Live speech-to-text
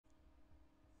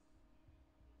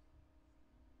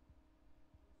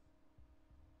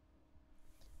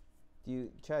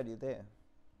Chad, you there?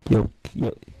 Yo,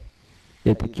 yo.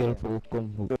 Yeah, be you careful.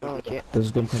 Come. Okay.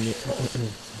 There's gonna come. I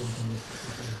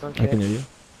Ok. can hear you.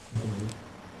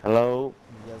 Hello.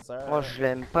 Yes, sir. Moi je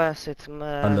l'aime pas cette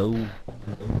map. Hello. You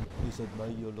said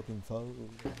me, you're looking for.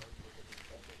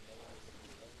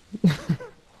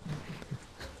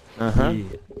 Yeah.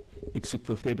 Ik zoek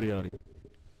voor februari.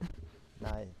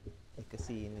 Nee, ik kan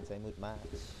zien dat zij moet match.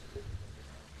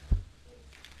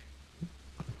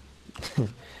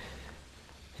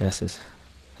 Yes, yes.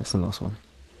 That's the last one.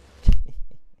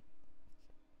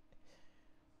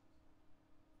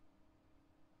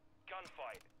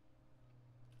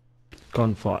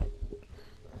 Gunfight. Oh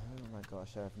my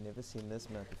gosh, I've never seen this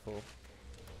map before.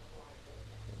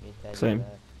 Let me tell you Same.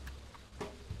 that.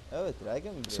 Oh,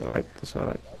 Dragon That's Breath. alright. That's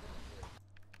alright.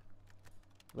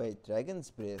 Wait, Dragon's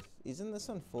Breath. Isn't this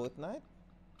on Fortnite?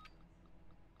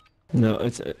 No,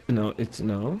 it's no.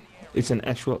 It's an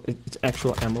actual. It's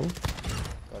actual ammo.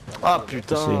 Ah Same,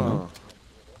 putain. hein.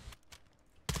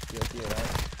 Yeah,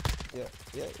 right? Yeah.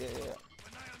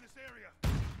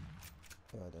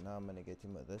 Oh, I don't know, I'm gonna get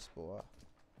him with this boy.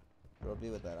 Probably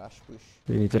with the rush push.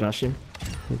 You need to rush him.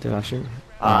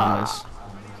 Ah. Nice.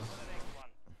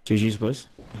 GG's, boys.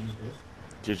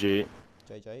 GG.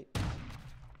 JJ.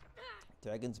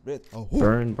 Dragon's Breath. Oh,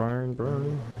 Burn.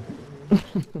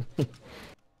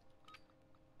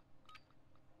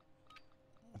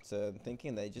 So I'm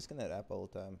thinking they're just gonna rap all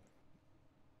the time.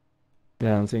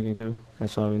 Yeah, I'm thinking too.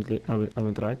 That's why I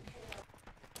went right.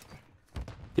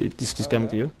 This is Oh, coming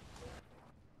yeah? to you.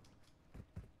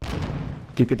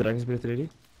 Keep your dragon's breath ready.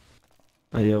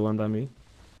 Yeah, one by me.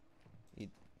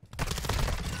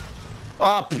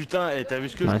 Ah putain, t'as vu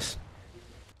ce que Nice.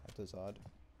 That was hard.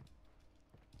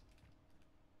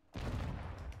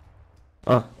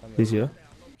 Oh, he's here.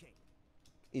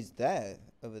 Is that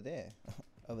over there?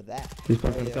 Over there. He's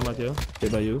probably yeah, gonna come at yeah. you. Stay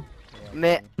by you. Yeah,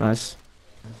 Mais Nice.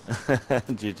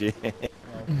 GG. okay.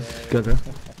 Good, bro.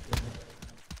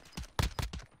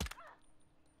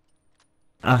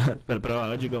 Pero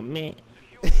how'd you go? Me.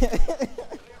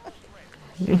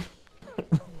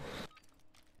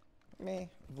 Me,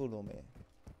 voodoo me.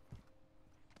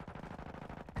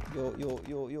 Yo,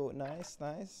 nice.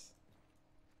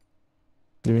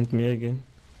 You went me again.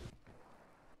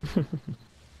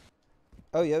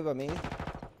 Oh, yeah, by me.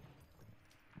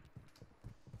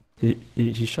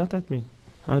 He shot at me.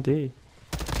 How dare he?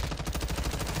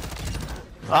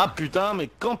 Ah putain, mais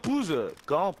Campouze.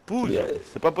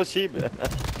 C'est pas possible.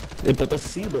 C'est pas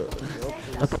possible.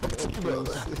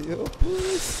 Yo,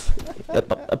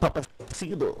 Pas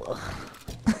possible.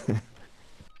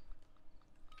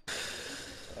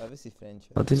 obviously French.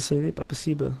 What did he say? Pas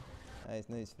possible. It's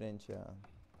no, it's French, yeah.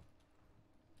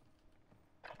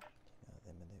 No,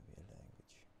 them in their real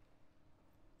language.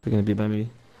 They're gonna be by me.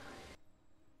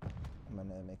 I'm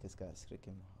gonna make this guy schrik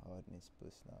him hard in his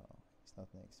puss now. He's not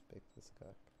gonna expect this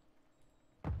guy.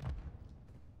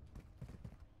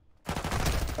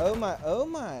 Oh my,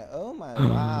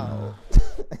 wow.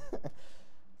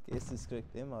 Guess he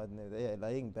schricked him hard. They are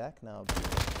laying back now.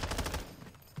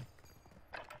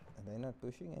 And they're not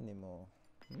pushing anymore.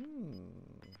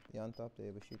 You're on top, they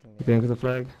were shooting me. You can get the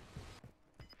flag.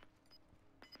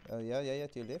 Oh yeah, to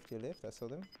your left, I saw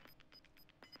them.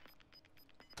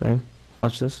 Same.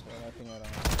 Watch this. They're wrapping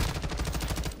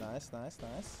around. Nice.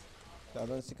 The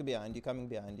other one's coming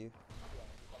behind you.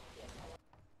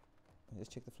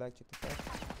 Just check the flag.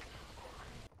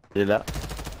 Il est là.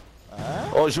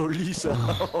 Huh? Oh joli ça.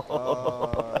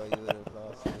 Oh, you would have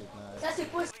lost it, nice. Ça c'est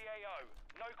possible.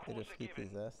 Could have kicked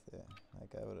his ass there.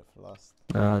 Like I would have lost.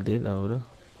 I did, I would've.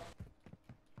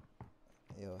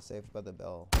 Yo, saved by the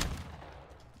bell.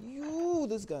 You,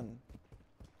 this gun.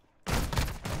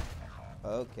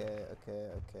 Okay.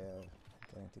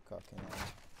 Getting too cocky now.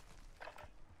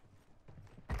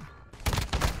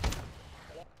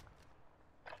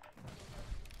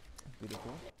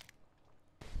 Beautiful.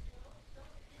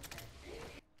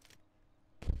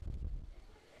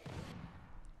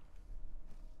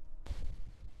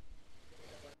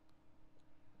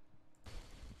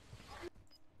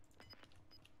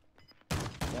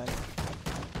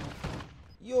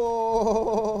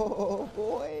 Yo,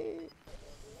 boy.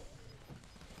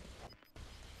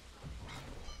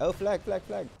 Oh, flag. We're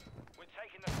taking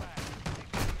the flag.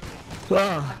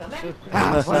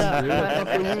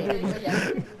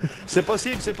 C'est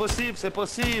possible.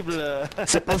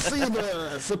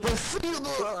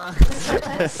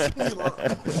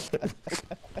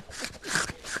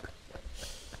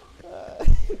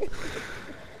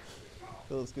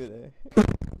 Feels good, eh?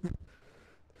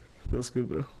 Feels good,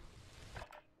 bro.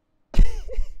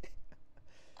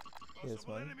 Yes,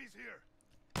 man.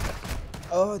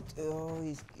 Oh,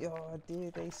 he's. Oh,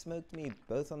 dude, they smoked me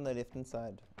both on the left hand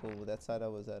side. Oh, that side I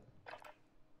was at.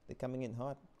 They're coming in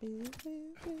hard.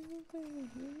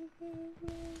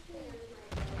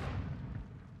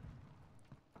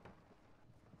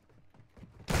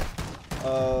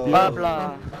 Oh. Hop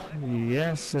là.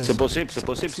 Yes. C'est possible, c'est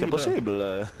possible, c'est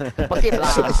possible. Possible là.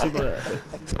 C'est possible.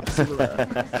 C'est possible.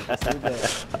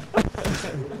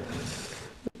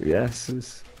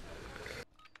 Yes.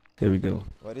 Here we go.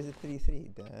 What is it,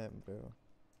 3-3? Damn, bro.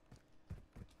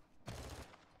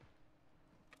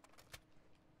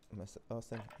 Must ask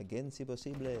them again, si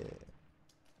possible.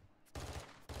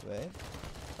 Wait.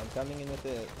 I'm coming in with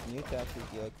a new tactic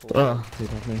here called. Oh,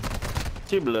 dit nog niet.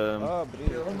 Possible. Oh,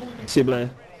 bro. Cible.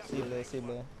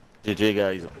 Cible. GG,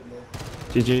 guys.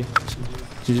 GG.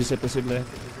 GG, c'est possible.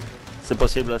 C'est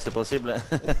possible, c'est possible.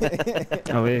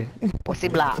 Ah oui.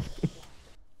 Possible là.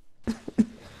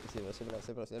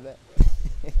 C'est possible.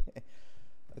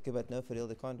 Okay, but no, for real,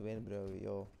 they can't win, bro.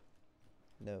 Yo.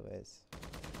 No ways.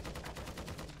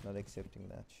 Not accepting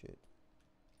that shit.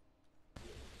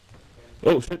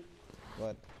 Oh shit.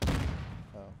 What?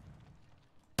 Oh,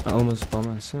 I almost by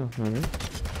myself, man.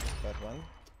 that one.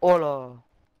 Oh là.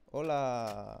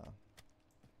 Hola.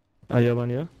 Ah, you have one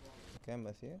here? Okay, I'm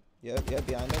with you. Yeah,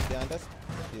 behind us.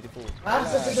 Beautiful. Ah,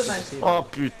 ça c'est dommage. Oh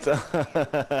putain.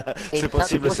 C'est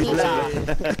possible, c'est possible.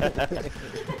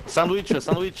 Sandwich.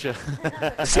 Sandwich sharia.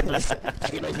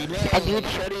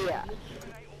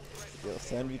 Yo,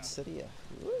 sandwich city.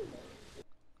 Woo.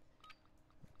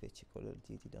 Bet you Call of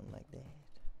Duty don't like that.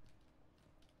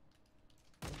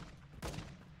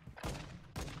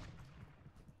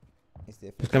 It's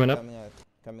definitely coming up.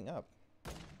 Coming up.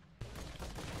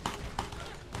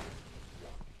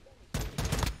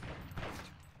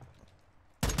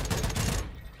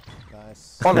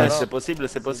 Nice. Oh là là. C'est possible,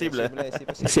 c'est possible.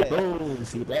 C'est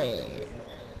possible.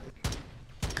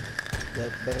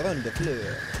 The run, the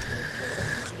fleur.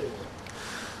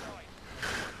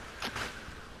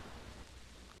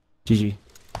 GG.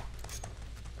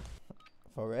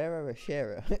 Ferrera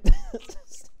Rochera.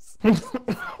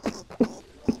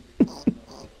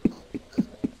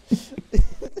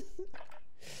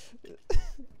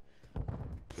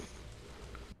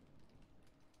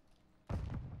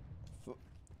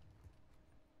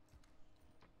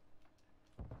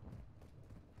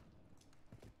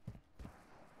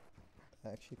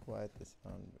 Actually quiet this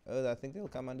round. Oh, I think they'll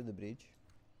come under the bridge.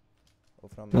 Or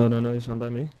from No, he's not by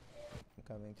me. I'm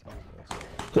coming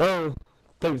to you. Oh!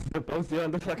 They're both here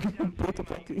on the fucking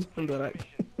on the right.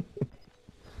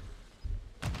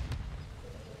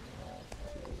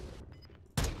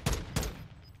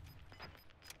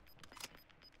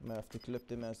 I'm gonna have to clip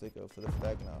them as they go for the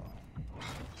flag now.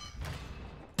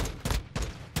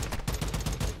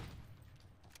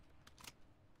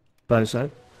 By your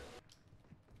side.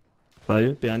 By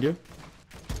you, behind you.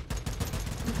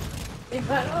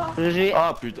 GG.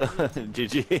 Oh putain.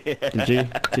 GG.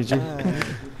 GG.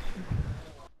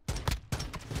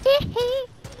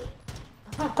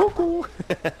 Coucou.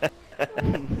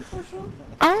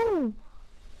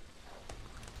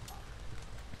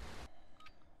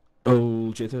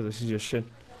 Oh, Jetta, this is your shit.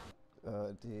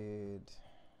 Oh, dude.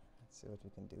 Let's see what we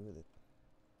can do with it.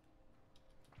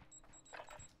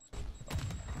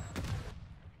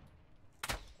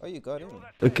 Oh, you got him.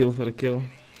 A kill for a kill.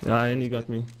 Yeah, and you got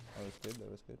me. That was good, that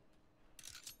was good.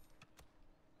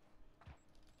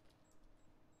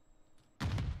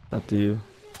 Up to you.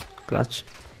 Clutch.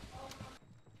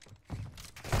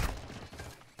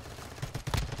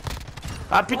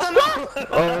 Ah putain non.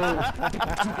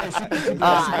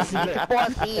 Ah, c'est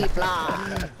possible là.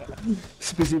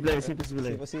 C'est possible, c'est C'est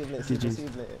possible. possible, c'est GG.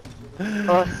 possible.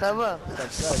 Oh, ça va.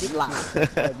 Subscribe Possible là.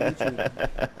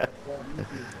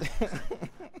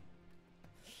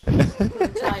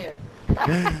 Tired.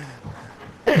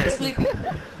 Sleepy.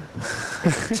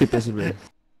 C'est possible.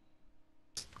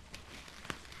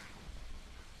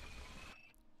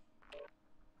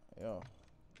 Yo,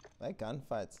 like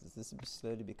gunfights, this is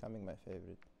slowly becoming my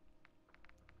favorite.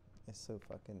 It's so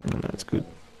fucking. That's good.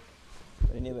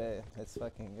 But anyway, let's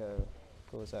fucking go.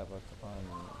 Cause havoc on.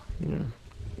 Yeah,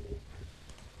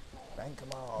 Rank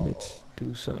 'em all. let's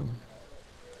do so.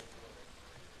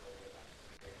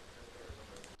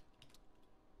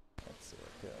 Let's see,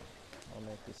 okay. I'll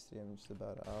make this stream just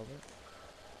about an hour.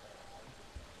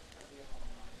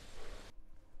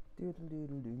 Yeah,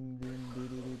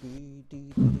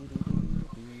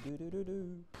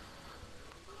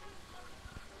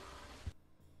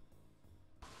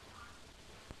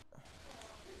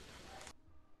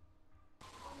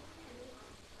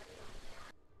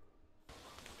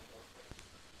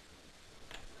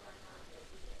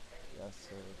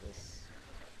 so this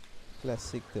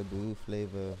Classic taboo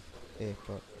flavor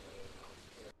airport.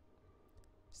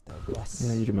 Starbucks.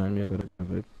 Yeah, you remind me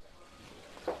of it.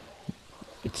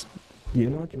 It's, you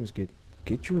know what you must get?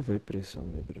 Get you a vape press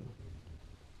on there, bro.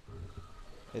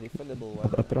 A refillable I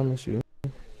one. promise you.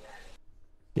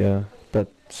 Yeah,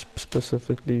 but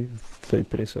specifically vape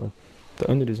presser. The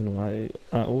only reason why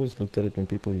I always looked at it when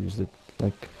people used it,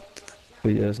 like for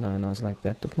years now, and I was like,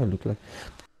 that does not look like.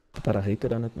 But I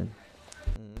hated on it, man.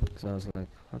 Because I was like,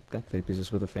 what that vape is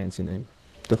just with a fancy name.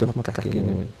 Dat not my kakkie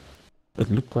anyway. It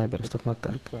looked quite, but it's not my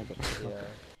kak. Yeah.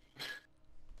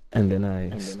 And then I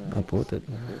bought it.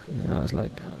 And I was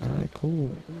like, alright, cool.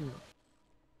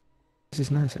 This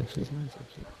is nice, actually. It's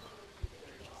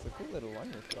a cool little one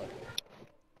you've got,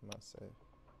 I must say.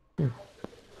 Yeah.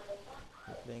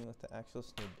 You're playing with the actual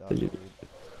Snoop Dogg, Really? dude.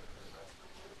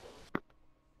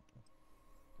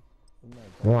 Oh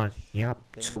my One, gosh. yep,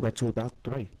 Playing- 2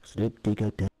 3. Snoop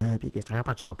Digger because how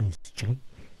much of his chain?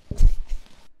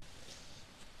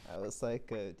 I was like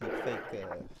deep fake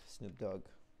Snoop Dogg.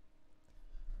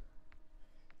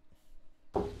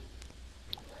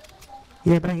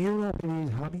 Yeah, man, you know what it is,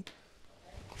 homie.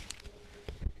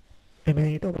 Hey, man,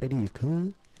 you know what it is,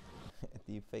 cool?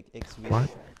 Deep fake X What?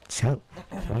 So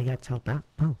you talk about,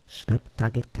 oh, Snoop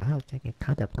Dogg out, take it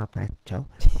kind of pop that Joe.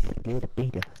 Be the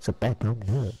beater, so bad, no,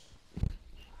 no.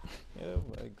 Oh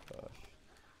my gosh.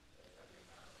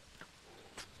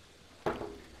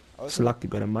 I was It's lucky,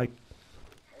 got a mic.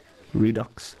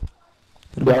 Redux.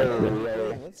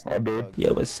 what's Snoop I did. Dogg?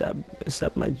 Yeah, what's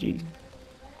up, my G?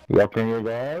 Welcome you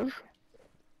guys.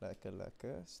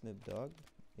 Laka, Snoop Dogg.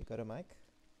 You got a mic?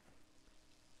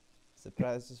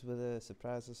 Surprise us with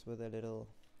a little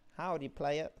howdy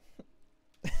player.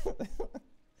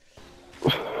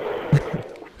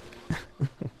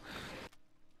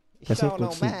 That's not Sean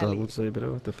what Snoop Dogg O'Malley. would say,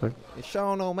 bro. What the fuck?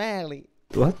 Sean O'Malley.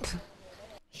 What?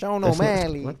 Sean That's not-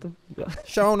 O'Malley. What the? Yeah.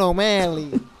 Sean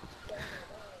O'Malley.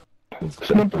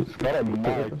 Snoop is not a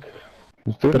mic.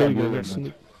 He's still Bro, not you're gonna moving make it.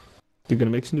 Snoop. You're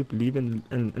gonna make Snoop leave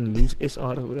and lose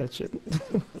SR over that shit.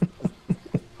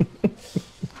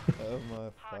 Oh my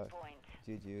fuck. Hardpoint.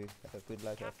 GG. Have a good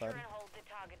luck, have Capture fun. and hold the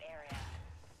target area.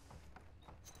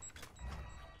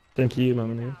 Thank you, my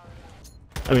man.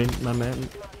 I mean, my man.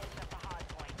 Longest at the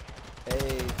hardpoint.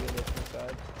 Hey, good left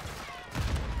side.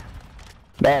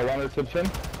 No, one reception.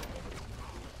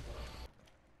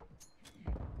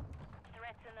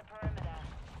 Threats in the perimeter.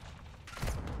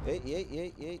 Yeah.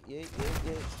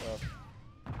 Oh.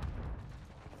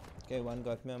 Okay, one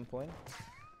got me on point.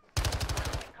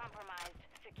 Compromised.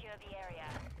 Secure the area.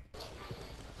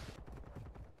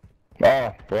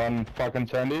 Oh, one fucking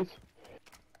Sandys.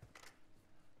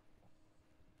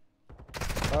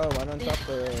 Oh, one on top,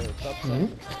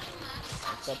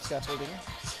 top scaffolding.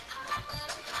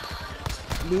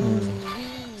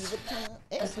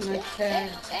 That's I'm gonna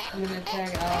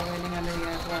tag all waiting under you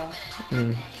as well.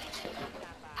 Okay,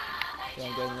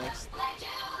 I'm going next.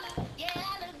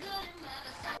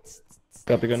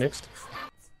 Copy, go next.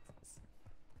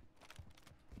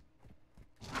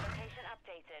 Location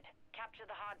updated. Capture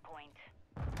the hard point.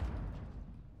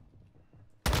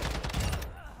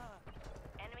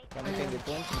 Enemy One can get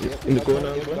point. Yep, In the got corner,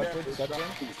 one, yep, one. got one.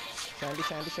 Shandy.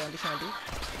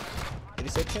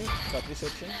 Reception, got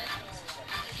reception.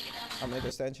 I'm gonna go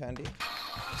stand Shandy.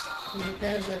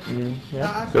 There's a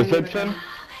Yeah. Reception.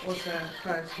 what's the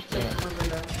price?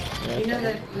 You know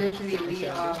that literally we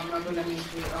are Magula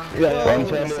means we are. Yeah, One Oh,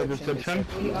 Sandy reception, reception.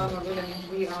 We are Magula means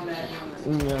we are that.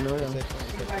 Yeah, I know, yeah.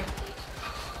 Reception.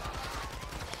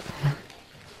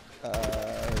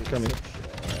 Coming.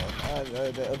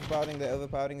 They're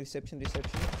overpowering reception.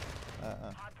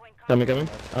 hardpoint Coming.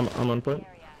 I'm on point.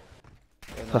 area.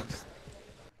 Go Fuck. next.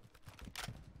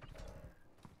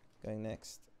 Going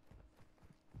next.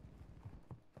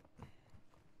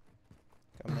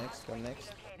 Come next.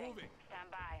 Relocating. Stand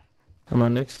by. I'm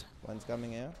on next. One's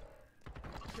coming here.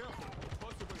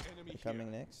 They're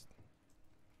coming next.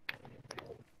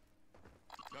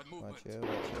 Watch here.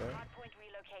 Hardpoint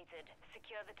relocated.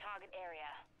 Secure the target area.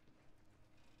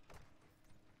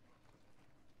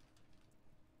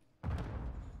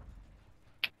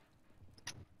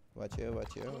 Watch here.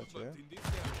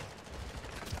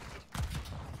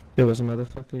 There was a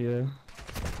motherfucker, yeah.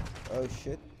 Oh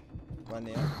shit. One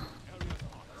here.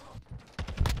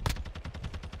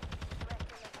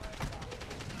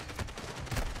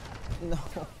 No,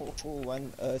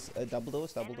 one, double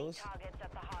doors. Enemy targets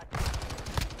at the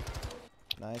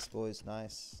hardpoint. Nice, boys,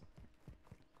 nice.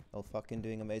 All fucking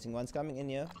doing amazing. One's coming in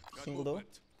here. Single door.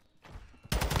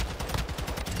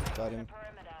 Got him.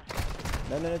 Perimeter.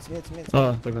 No, it's me.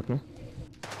 Oh, they got me.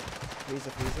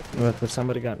 Freezer. But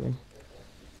somebody got me.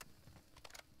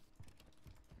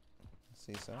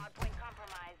 See so. Hardpoint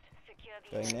compromised. Secure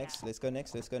the Going area. next. Let's go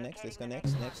next. Let's go next. Let's go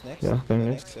next. Next. Yeah, going Go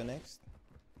next. Go next.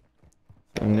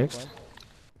 Going That next. point.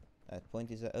 That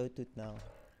point is a outut now.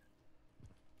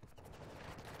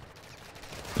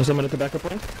 Is someone at the backup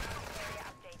point?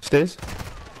 Stairs?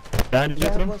 Behind you,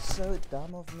 That Jethro. was so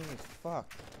dumb of me.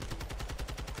 Fuck.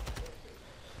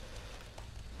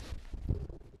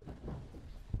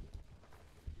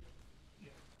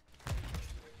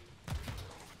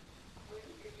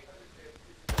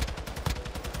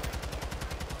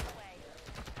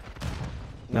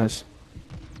 Nice.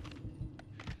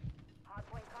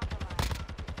 Hardpoint compromised.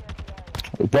 Secure the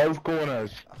area. Both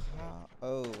corners. Aha.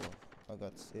 Oh, I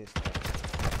got this.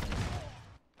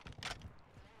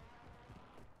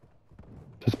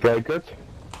 Just break it.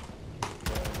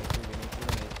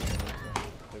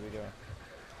 There we go.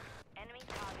 Enemy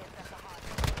targets at the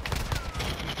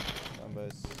hardpoint.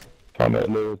 Numbers. Find that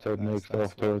little tab Nice, next nice,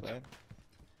 after well it. played.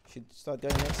 Should start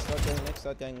going next. Start going next.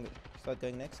 Start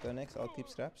going next. Go next. I'll keep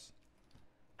scraps.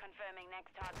 Confirming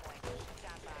next hardpoint.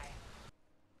 Stand by.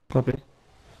 Copy.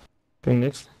 Going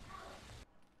next.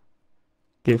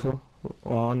 Careful.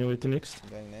 On your way to next.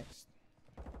 Going next.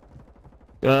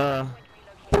 Point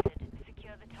relocated.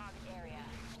 Secure the target area.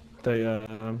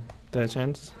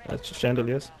 The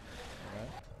chandeliers.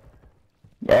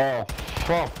 Alright.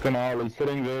 Oh, fucking hell, he's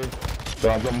sitting there.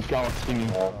 Ja, ik heb hem klaar gezien.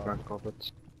 Hardpoint compromised.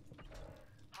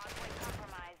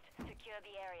 Secure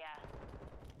the area.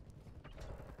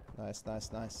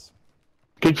 Nice.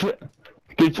 Kitchen.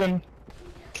 Kitchen.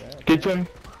 Okay. Kitchen.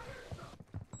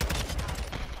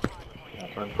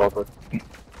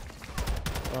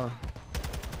 Ah,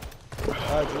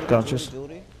 Jewelry, Gotchas.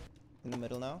 jewelry. In the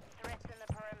middle now. Threats in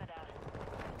the perimeter.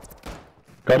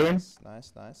 Got him?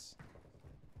 Nice.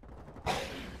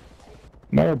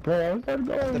 No, bro, how's that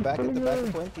going? At the back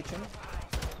point, kitchen.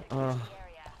 ah. Area.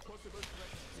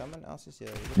 Someone else is here.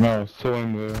 No, saw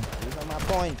him there. He's on my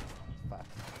point. Fuck.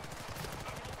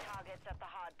 Enemy targets at the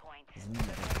hardpoint. Protect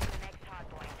the next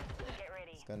hardpoint. Get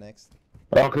ready. Let's go next.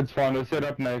 Rocket's fine, we'll set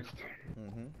up next.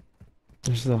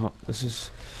 This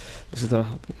is the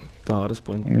hardest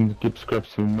point. And keep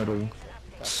scraps in the middle.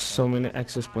 So many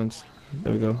access points.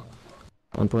 There we go.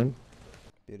 On point.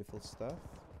 Beautiful stuff.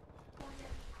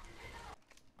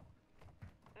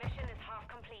 Mission is half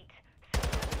complete.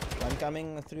 One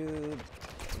coming through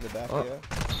the back Oh. here.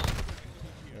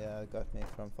 Yeah, got me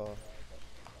from far.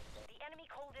 The enemy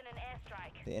called in an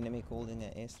airstrike. The enemy called in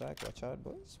an airstrike. Watch out,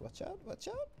 boys. Watch out.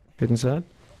 Get inside.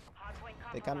 Hardpoint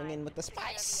They're coming in compromised. with the Secure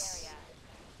the spice. area.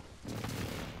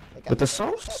 They're With the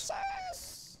coming in sauce?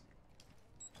 sauce.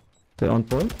 They're on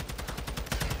point. Threats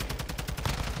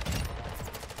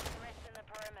in the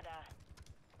perimeter.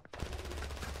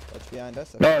 Watch behind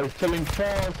us. No, he's killing far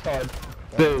outside.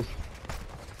 There's.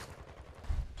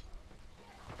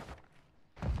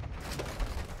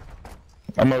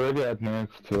 I'm already at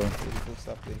next, so. Beautiful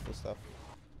stuff.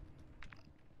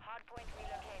 Hardpoint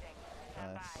relocating.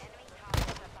 Stand Nice. by. Enemy targets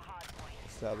at the hardpoint.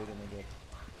 This is how we're gonna get.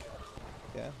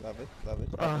 Yeah, love it.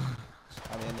 Ah,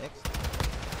 I'm here next.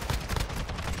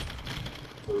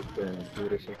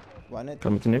 One at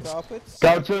Coming to next. carpets.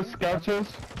 Couches.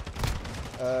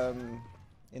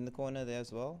 In the corner there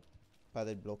as well. By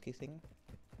the blocky thing.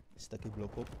 Stucky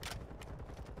block up.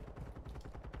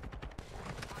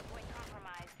 Hardpoint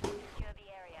compromised. Secure the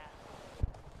area.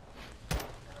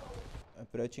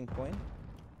 Approaching point.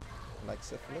 Like Threats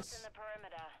syphilis. in the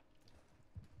perimeter.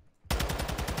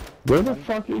 Where the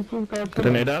fuck is this guy?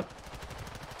 grenade out.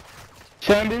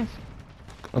 Shandy's?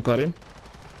 I got him.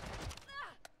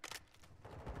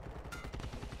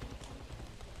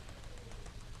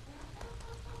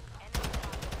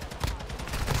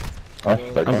 Oh, I'm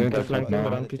going to contact flank now. him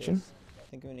around What it kitchen. is. I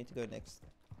think we need to go next.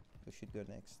 We should go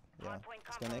next. Yeah. Hardpoint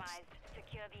Let's go next. compromised.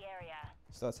 Secure the area.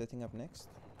 Start setting up next.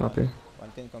 Copy.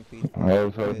 One can compete. I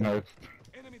also with- next.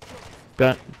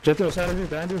 Jethro, side of you,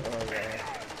 behind you. Oh yeah.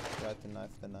 Right,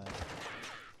 the knife.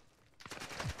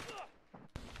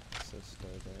 So slow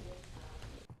there.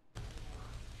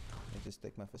 Let me just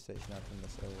take my fixation out from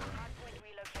this area. Hardpoint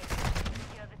relocated.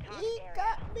 Secure the target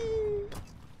area. me!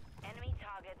 Enemy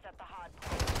targets at the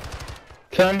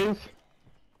hardpoint. Shandy's?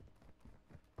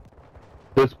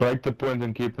 Just break the point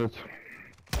and keep it.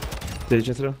 There,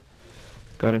 Jethro.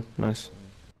 Got him. Nice.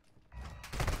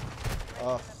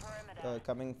 Oh, The perimeter.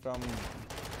 coming from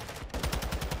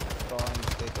behind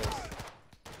the staircase.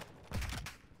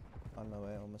 On my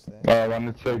way, almost there. One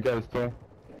that say guys still.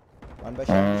 One by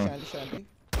Shandy.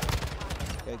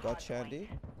 Okay, got Shandy.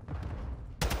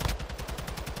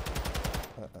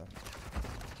 Uh-oh.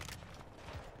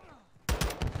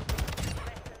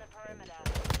 Threats in the perimeter.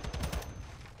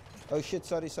 Oh shit,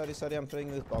 sorry, I'm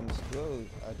throwing with bombs. Whoa,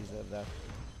 I deserve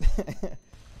that.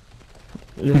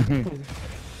 Yeah.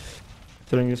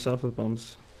 Throwing yourself with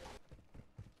bombs.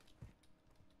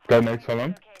 Go next,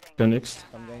 someone. Go next.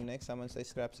 I'm going next, someone say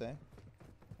scraps, eh?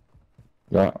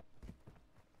 Yeah.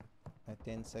 At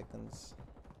 10 seconds.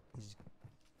 He's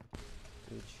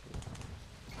good shit.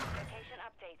 Location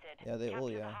updated. Yeah, they're all,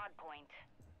 Capture the yeah. hard point.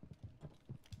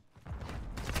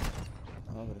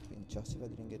 Oh, I would have been just if I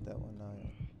didn't get that one now, yeah.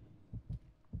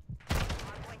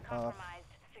 Hardpoint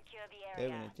compromised. Secure the Okay,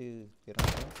 we area. need to get on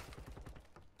there.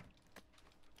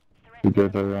 Threat You to the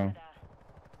get there, yeah. perimeter.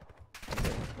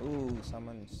 Ooh,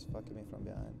 someone's fucking me from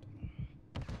behind.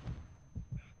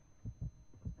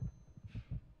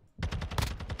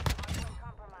 Hardpoint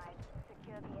compromised.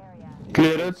 Secure the area. Clear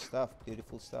Beautiful it. stuff,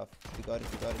 beautiful stuff. We got it.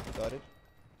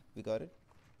 We got it.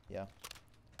 Yeah.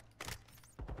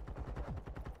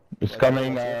 It's Watch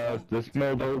coming, out, watch out. this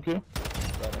small door, okay?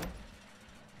 Got him.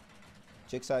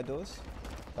 Check side doors.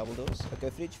 Double doors. Okay,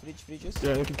 fridges.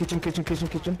 Yeah, okay, kitchen.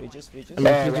 Fridges.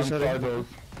 Yeah. One just had it. side doors.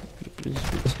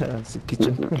 Yeah, it's a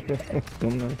kitchen.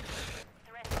 Come on.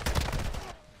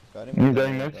 Got him. I'm Okay, going there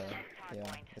we next. go. Yeah,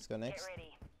 let's go Get next. ready.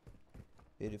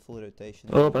 Beautiful rotation.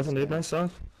 Oh, Let's pas een go. net mijn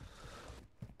south.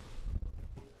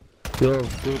 Yo,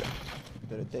 dude,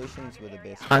 The rotations were the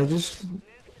best. I just Move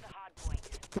to the hard point.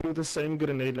 threw the same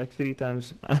grenade like 3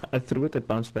 times. I threw it, it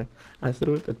bounced back. I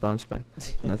threw it bounced back.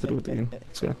 And I threw it again.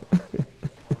 So,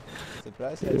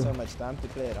 Surprised you had so much time to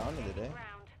play around with it, eh?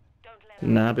 Ground. Don't let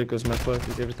nah, because my fuck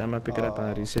is every time I pick it up,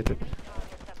 I Oh. reset it. targets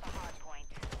at the hard point.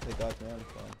 They got me on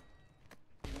phone.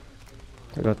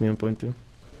 I got me on point too.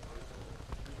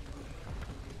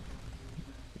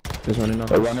 There's one in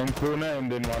One office. in corner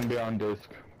and then one behind desk.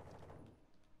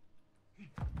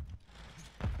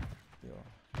 Yo.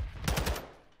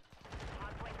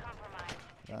 Hardpoint compromised.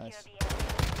 Secure Nice. the area.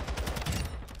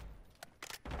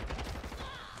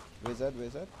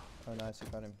 Where's that? Oh, nice, you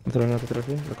got him. I'm throwing out a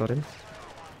trophy, I got him.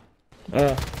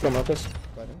 From office.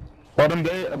 Got him. Bottom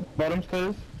there, bottom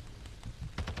stairs.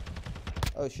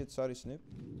 Oh shit, sorry, Snoop.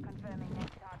 Confirming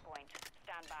next hardpoint.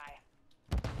 Stand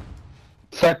by.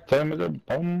 Sack time with a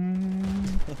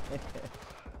bomb.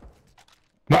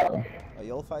 No, Are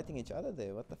you all fighting each other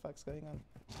there? What the fuck's going on?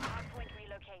 Hardpoint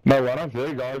relocated. no, one of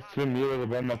there guys threw me with a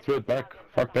bomb, I threw it back.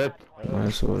 Fuck that. I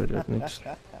saw it at next.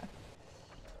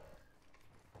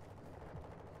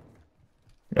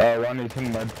 One is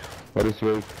in mud. What is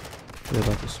with? They're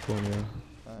about to spawn, yeah.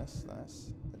 Nice.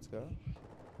 Let's go.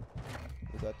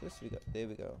 We got this. There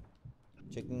we go.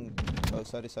 Checking. Oh,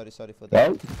 sorry for that.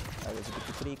 No? I was a bit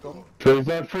too free, come.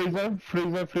 Freezer.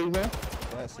 Yeah,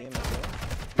 I see him as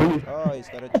well. Freeze. Oh, he's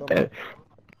got a chopper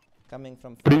coming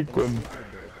from Frequent. fucking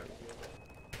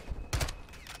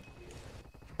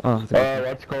Ah,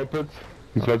 Watch carpet.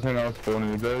 He's watching our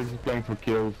spawn. He's playing for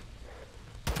kills.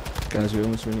 guys, we're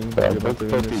almost winning. Yeah, We're about to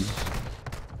that's win this.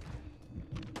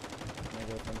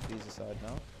 Maybe I can freeze the side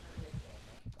now.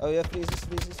 Oh yeah, freeze.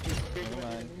 Never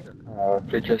mind.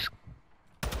 Bridges.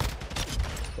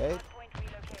 Okay, Hardpoint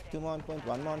relocated. 2 more on point,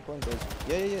 1 more on point. Goes.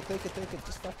 Yeah, take it.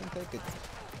 Just fucking take it.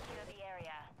 Secure the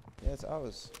area. Yeah, it's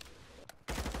ours.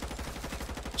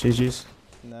 GG's.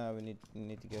 No, we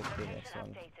need to go to the next Location one.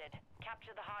 updated.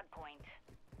 Capture the hardpoint.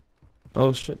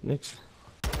 Oh shit, next.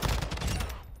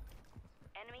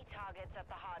 Enemy targets at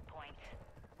the hardpoint.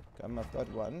 Come, I've got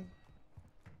one.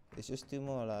 It's just 2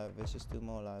 more alive.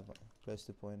 Close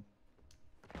to point.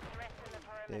 Threats in the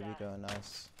There we perimeter. go,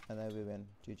 nice. And there we win.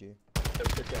 GG.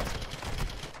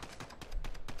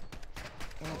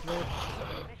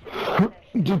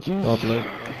 Mission finished. Top left.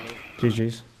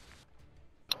 GG's.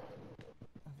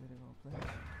 Very well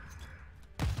played.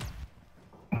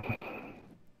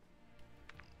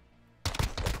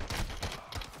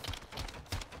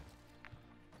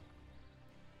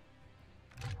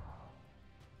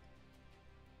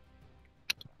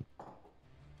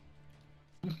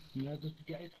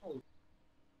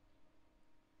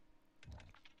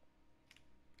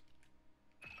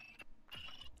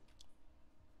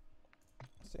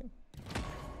 See?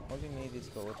 All you need is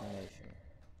coordination.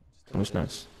 Just a That was bit of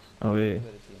nice. Oh yeah,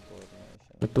 ability and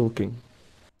coordination. the talking.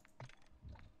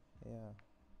 Yeah.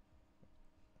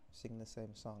 Sing the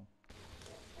same song.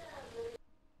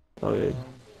 Oh yeah, Um,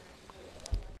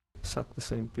 suck the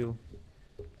same pill.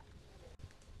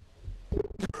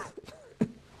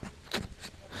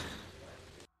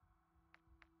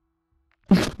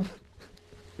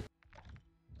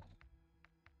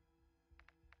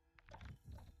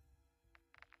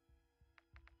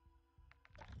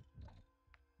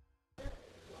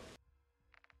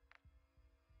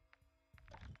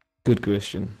 Good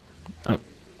question.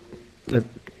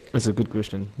 That's a good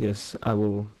question. Yes, I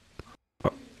will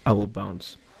I will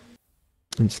bounce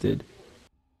instead.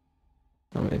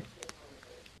 Okay.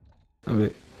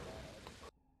 Okay.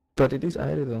 But it is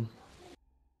either though.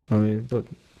 Okay, but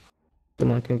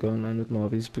then I can go online with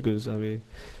Marvies because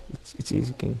it's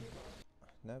easy king.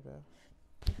 No, bro.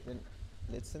 Then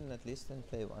let's then at least then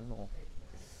play one more.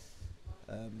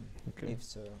 Okay. If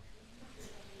so.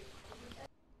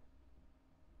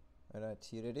 Alright,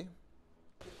 you ready?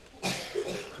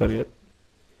 Hurry up.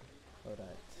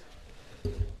 Alright.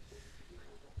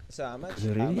 So how much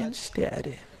Ready and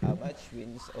steady. how much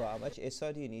wins or how much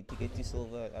SR do you need to get to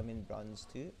silver, I mean bronze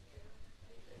too?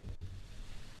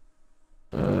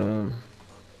 Where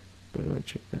do I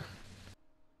check that?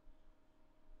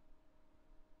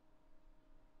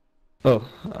 Oh,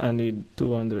 I need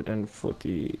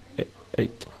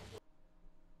 248.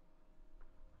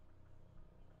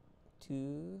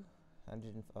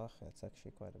 200 oh, that's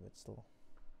actually quite a bit still.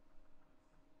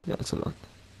 Yeah, that's a lot.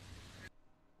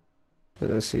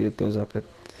 But I see it goes up at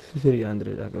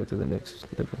 300. I go to the next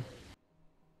level.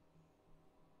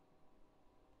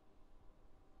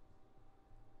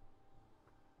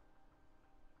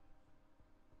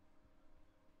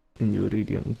 In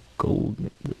Uridium gold.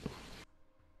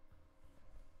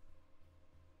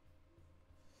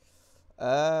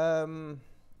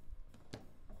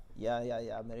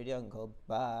 Yeah, Meridian Gold,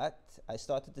 but I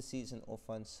started the season off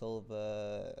on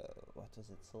silver, what was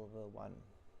it, silver 1.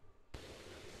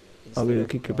 I will instead of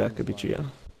kick you back a bronze bit,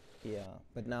 1. yeah. Yeah,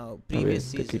 but now I will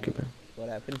previous kick you season, back. what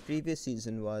happened previous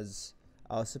season was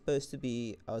I was supposed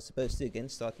to again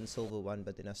start in silver 1,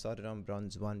 but then I started on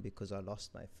bronze 1 because I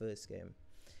lost my first game.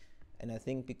 And I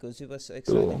think because we were so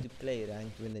excited to play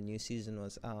ranked when the new season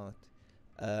was out,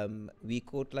 we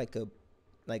caught like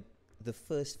the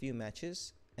first few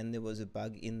matches, and there was a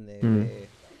bug in there where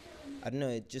I don't know,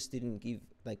 it just didn't give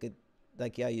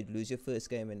yeah, you'd lose your first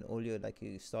game and all your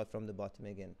you start from the bottom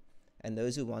again. And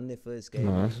those who won their first game,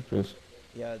 No, I suppose.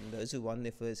 yeah, and those who won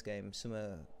their first game,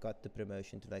 Summer got the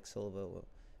promotion to silver.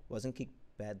 Wasn't kicked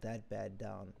that bad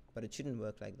down, but it shouldn't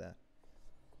work like that.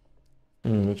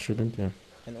 It shouldn't, yeah.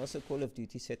 And also Call of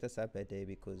Duty set us up that day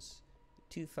because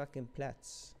 2 fucking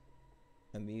plats,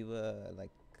 and we were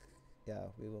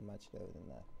we were much lower than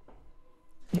that.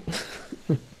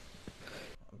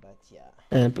 But yeah.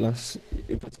 And plus,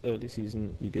 if it's early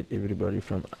season, you get everybody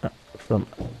from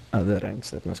other ranks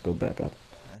that must go back up.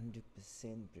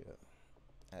 100%, bro.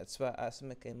 That's why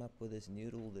Asma came up with this new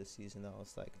rule this season. I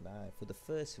was like, nah, for the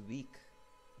first week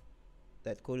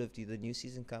that Call of Duty, the new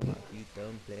season come out, you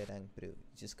don't play rank, bro.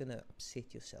 You're just gonna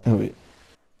upset yourself. Oh wait.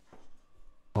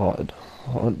 Hard,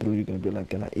 bro. You're gonna be like,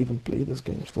 can I even play this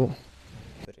game still?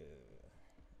 Bro.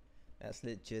 That's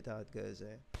legit how it goes,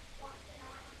 eh?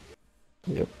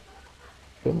 Yep.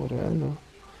 Don't worry, I know.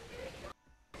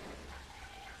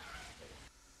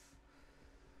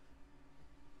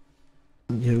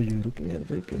 Yo, you're looking at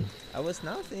bacon. I was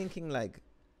now thinking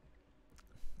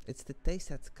it's the taste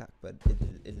that's cuck, but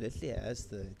it literally has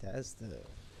the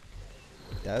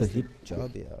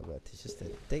job here, but it's just the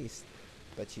taste.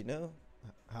 But you know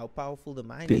how powerful the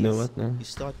mind Do you is. know what now? You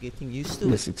start getting used to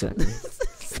Yes, it. exactly.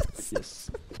 Yes.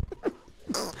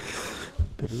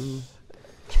 True.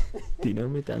 Do you know how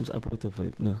many times I bought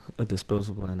a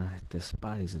disposable and I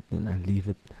despise it and I leave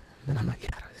it and I'm like,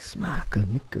 yeah, smaak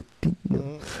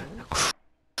nicotine.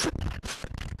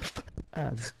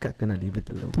 This guy gonna leave it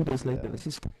alone. 2 days later, it's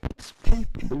just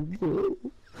people the world.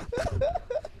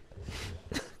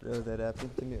 Bro, that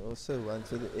happened to me also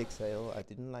once with the XL. I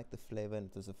didn't like the flavor, and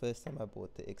it was the first time I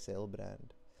bought the XL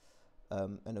brand.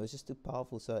 And it was just too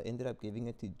powerful, so I ended up giving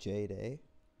it to Jade, eh?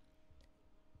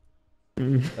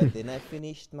 But then I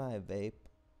finished my vape,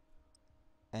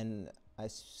 and I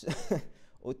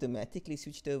automatically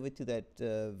switched over to that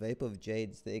vape of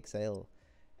Jade's, the XL.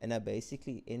 And I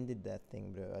basically ended that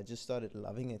thing, bro. I just started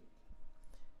loving it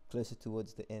closer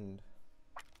towards the end.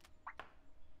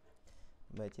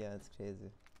 But yeah, it's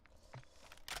crazy.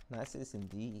 Nice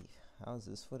S&D. How's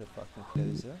this for the fucking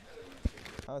closer?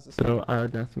 How's this? Bro, I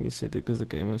heard nothing you said because the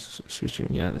game was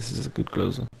switching. Yeah, this is a good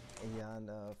closer. Yeah,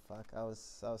 no, fuck. I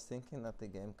was thinking that the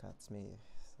game cuts me,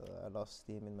 so I lost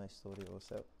steam in my story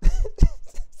also.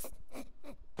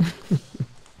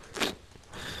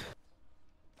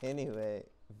 Anyway,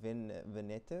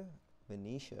 Venetia, do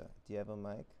you have a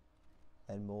mic?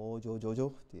 And Mojo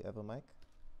Jojo, do you have a mic?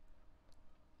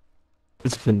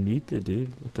 It's Venita,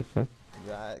 dude. What the fuck?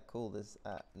 Yeah, I call this,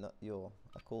 not your,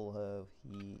 I call her,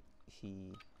 he,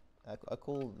 she, I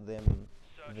call them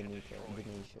Venetia.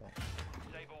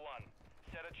 Saber 1,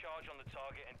 set a charge on the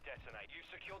target and detonate. You've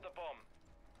secured the bomb.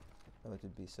 Oh, it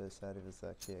would be so sad if it's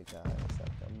actually a guy. It's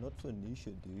like, I'm not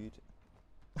Venetia, dude.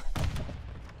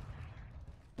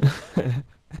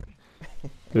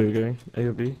 Where are you going? A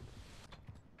or B?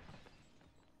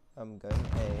 I'm going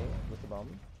A with the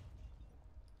bomb.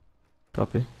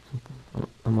 Copy.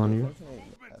 I'm on you. Unfortunately,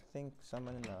 I think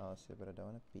someone in the house here, but I don't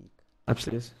want to peek.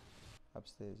 Upstairs.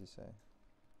 Upstairs, you say?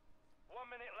 1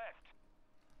 minute left.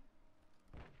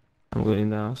 I'm going in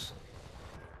the house.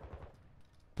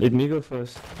 Let me go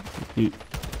first. You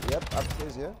Yep,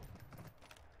 upstairs here.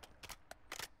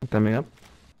 coming up?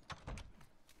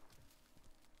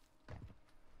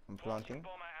 I'm planting.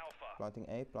 Bomb at Alpha. Planting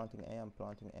A, planting A, I'm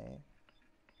planting A.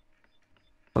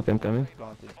 Okay, I'm coming.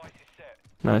 Planted. Device is set.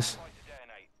 Nice. Device to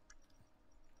detonate.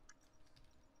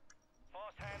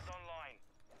 Fast hands online.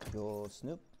 Your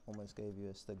Snoop almost gave you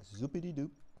a stick. Zoopity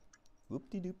doop.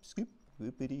 Whoopty doop scoop.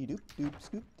 Whoopity doop doop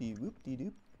scoopty whoopty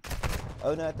doop.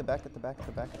 Oh no, at the back, at the back, at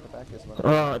the back, at the back is one.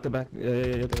 Oh, at the back.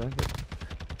 Yeah, at the back.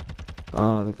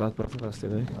 Oh, they got both of us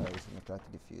today. Oh, he's gonna try to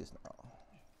defuse now.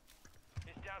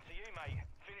 It's down to you, mate.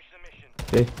 Finish the mission.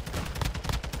 Okay.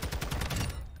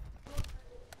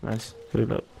 Nice. Put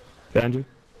it up. Behind you.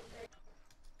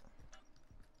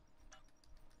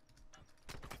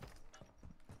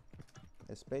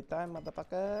 It's spray time,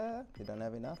 motherfucker. You don't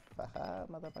have enough. Haha,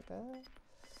 motherfucker.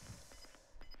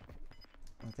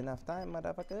 Not enough time,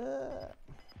 motherfucker.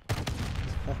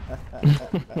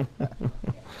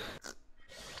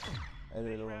 A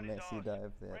little messy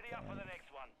dive there. Ready up for the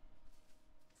next one.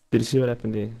 Did you see what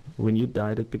happened there? When you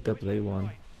died, it picked up they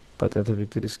won. But at the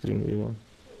victory screen, we won.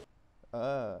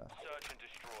 Search and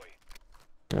destroy.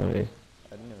 Oh, yeah.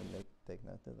 I didn't even take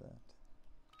note of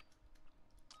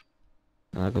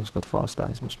that. I've got fast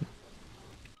eyes, must be.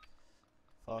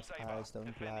 Fast eyes,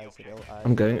 don't lie, real eyes.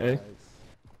 I'm going real A. eyes.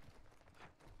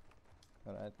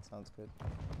 Alright, sounds good.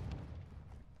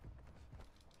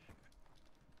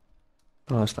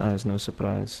 Fast eyes, no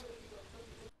surprise.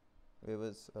 Where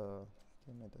was,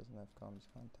 teammate doesn't have comms,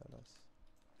 can't tell us.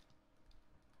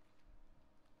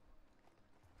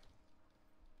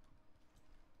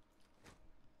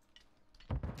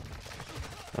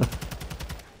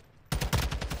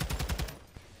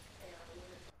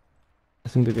 I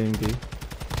think they're going B. Final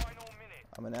minute.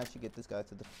 I'm gonna actually get this guy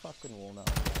to the fucking wall now.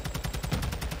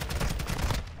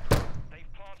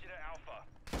 They've planted at Alpha.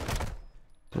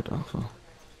 Good alpha.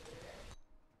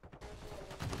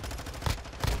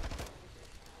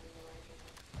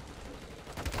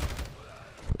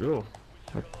 Oh,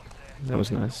 that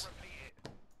was nice.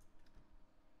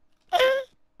 That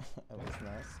was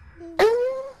nice.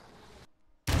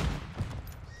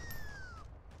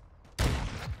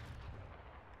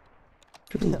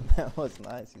 That was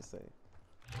nice, you say.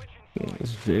 It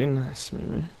was very nice,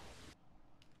 man.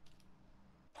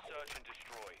 Search and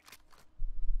destroy.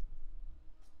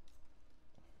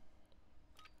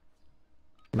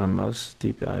 My mouse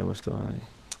DPI was too high.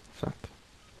 Fuck.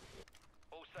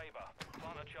 All Saber,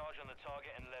 plant a charge on the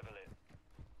target and level it.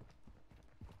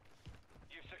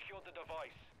 You've secured the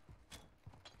device.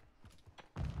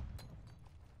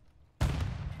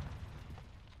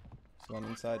 There's one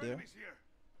inside here.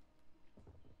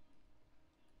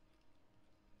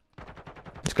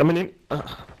 It's coming in.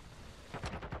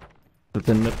 But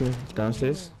then met me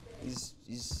downstairs. He's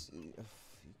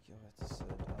God, it's so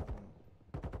dumb.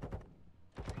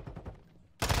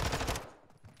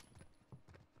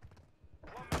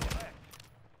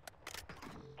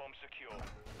 Bomb secure.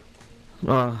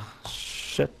 Ah,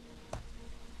 shit.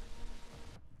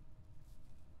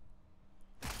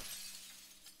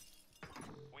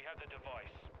 We have the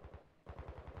device.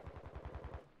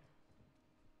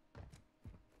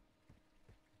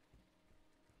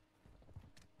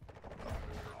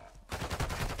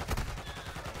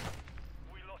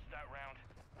 We lost that round.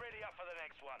 Ready up for the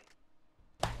next one.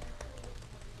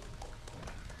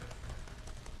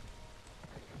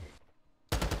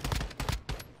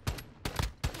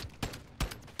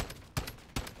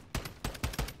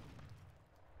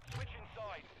 Switch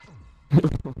inside.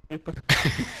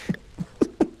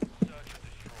 Search and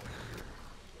destroy.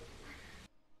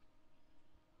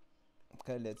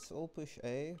 Okay, let's all push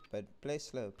A, but play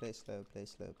slow, play slow, play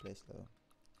slow, play slow.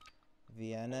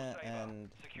 Vienna Saber, and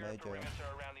secure a Major, perimeter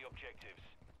around the objectives.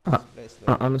 play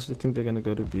slow. I honestly think they're gonna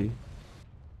go to B.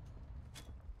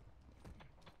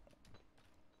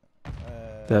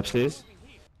 They're upstairs?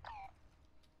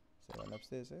 So one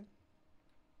upstairs, eh?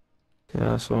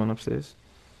 Yeah, I saw one upstairs.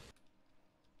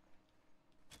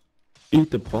 Eat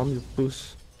the bomb, you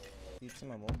puss. Eat some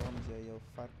more bombs, yeah, you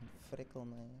fucking frickle,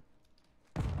 man.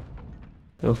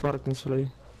 Yo, varkensvlee.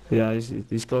 Yeah,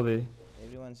 he's still there.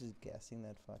 Everyone's just gassing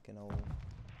that fucking old.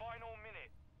 Final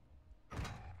minute.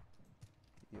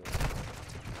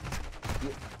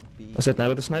 B. Was it now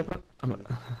with the sniper?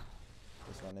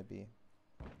 Just wanna be.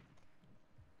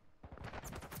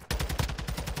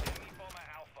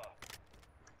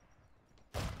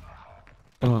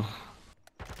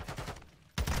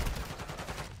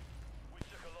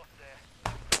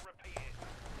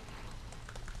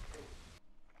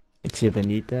 It's either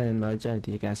Nita and Mojo.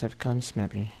 Do you guys have cons,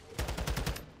 maybe?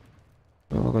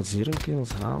 Oh, I got 0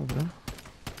 kills. How, bro?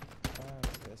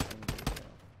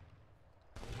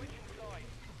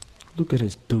 Look at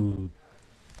this dude.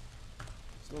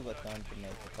 Still got time to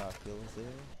make a car kills there.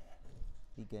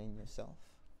 Regain yourself.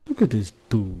 Look at this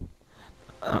dude.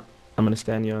 I'm gonna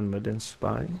stand here on mid and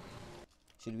spy.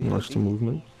 Should we Watch the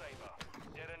movement.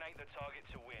 Detonate the target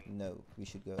to win. No, we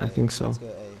should go I A. think so. Let's go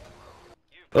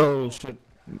A. Oh shit.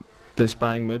 They're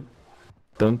spying mid.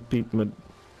 Don't peep mid.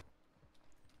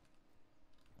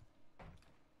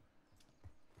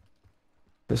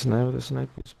 The sniper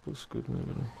is good,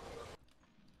 man.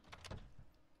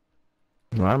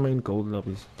 Why am I in gold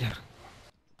lobbies? Yeah.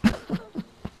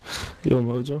 Yo,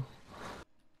 Mojo.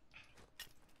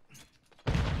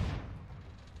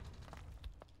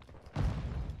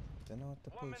 Don't know what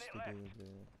the post to do, bro.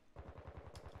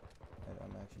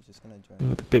 I'm actually just gonna join.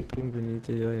 Oh, the pipping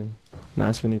Benita, yeah.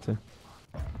 Nice Benita.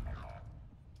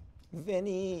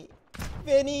 Vinny!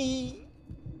 Vinny!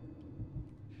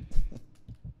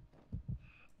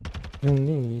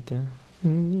 Benita.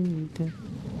 Benita.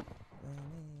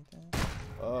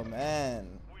 Oh man!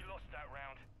 We lost that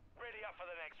round. Ready up for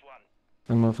the next one.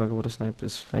 That motherfucker would have sniped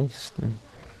his face, man.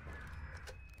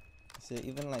 So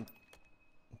even like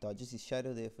dodges his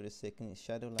shadow there for a second, his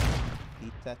shadow like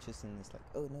detaches and it's like,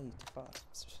 oh no, you're too fast.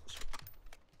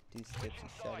 2 steps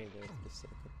his shadow there for a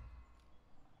second.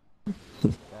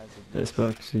 That's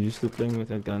actually used to playing with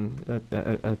that gun.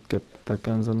 That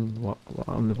gun's on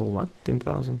level what?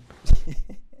 10,000.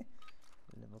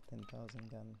 Level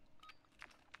 10,000 gun.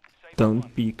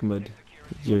 Don't peek mid.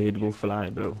 Your head will fly,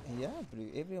 bro. Yeah, bro,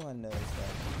 everyone knows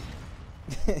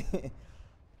that.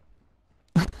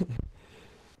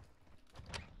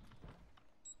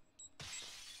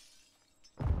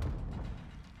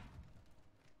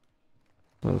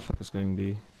 Motherfucker's going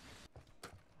B.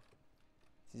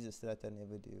 This is a strat I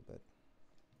never do, but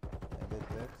maybe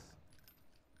it works.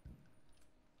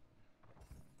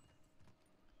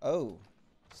 Oh,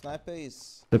 sniper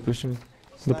is. They're pushing.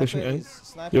 They're pushing A.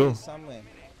 Sniper Yo. is somewhere.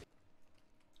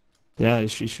 Yeah,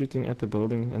 he's shooting at the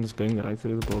building and it's going right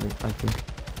through the building, I think.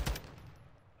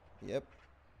 Yep,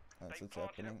 that's what's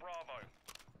happening. Bravo.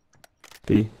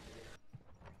 B.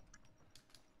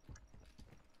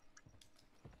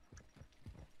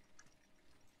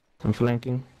 I'm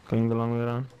flanking, going the long way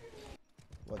around.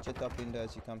 Watch your top window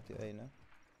as you come to A, no?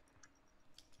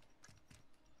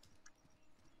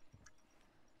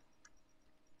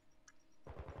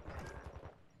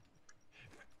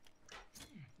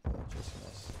 Oh, just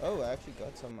miss. Oh, I actually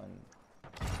got someone.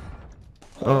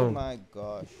 Oh, Oh. my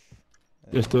gosh.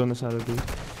 You're still on the side of B.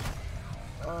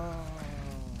 Oh.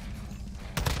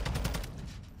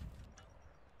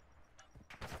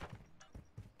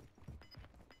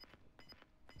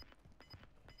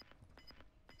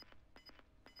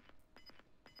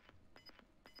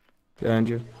 Behind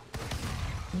you.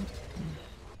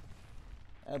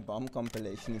 A bomb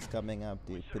compilation is coming up,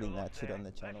 dude. Putting that shit on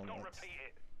the channel Not next.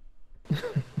 repeat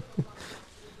it.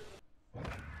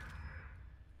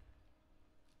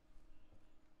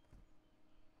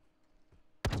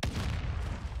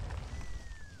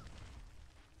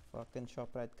 Fucking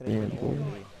ShopRite Yeah, crazy. cool.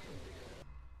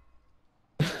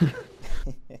 Search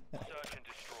and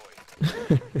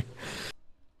destroy.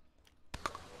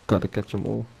 Gotta catch them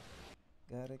all.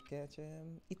 Gotta catch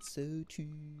him. It's so true.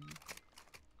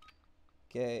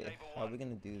 Okay, how are we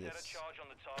gonna do Set a this? charge on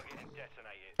the target and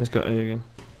detonate it. Let's go A again.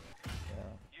 Yeah,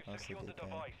 You've I'll see secured the if they can.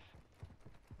 device.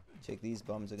 Check, these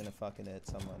bombs are gonna fucking hit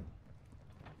someone.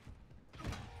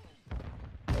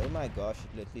 Oh my gosh,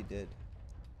 it literally did.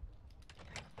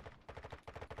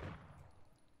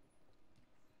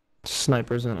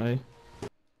 Snipers in A.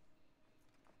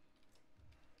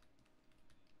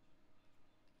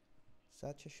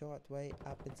 Such a short way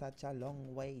up and such a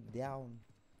long way down.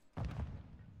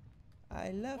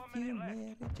 I love 1 you,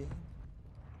 minute left. Mary Jane.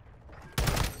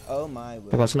 Oh my I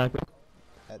got word. sniper.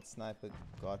 That sniper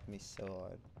got me so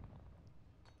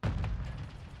hard.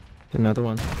 Another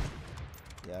one.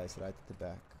 Yeah, it's right at the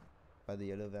back. By the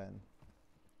yellow van.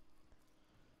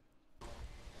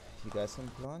 You guys can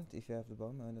plant if you have the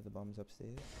bomb. I know the bomb's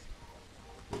upstairs.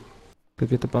 Go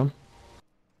get the bomb.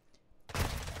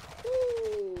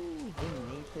 Ooh,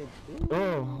 donated.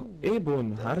 Oh,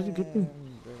 airborne. How did you get me?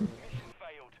 Damn, bro. Mission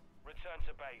failed. Return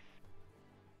to base.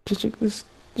 Just check this.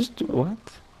 Just do what?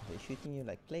 They're shooting you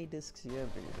like play discs here,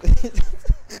 bro.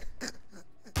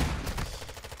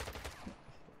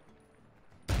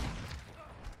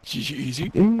 GG easy.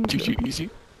 GG easy.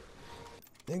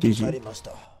 Thank GG. you very much,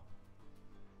 though.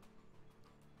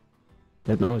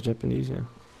 That was Japanese, yeah.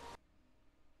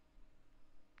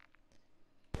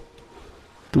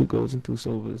 2 golds and 2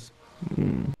 silvers.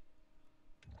 Mm.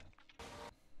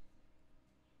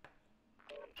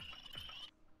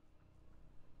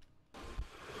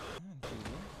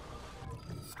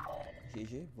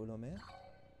 GG, volume.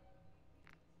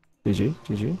 GG,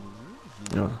 GG.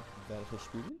 Ja. Wel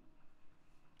gespeeld.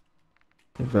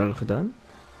 Wel gedaan.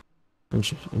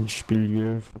 Een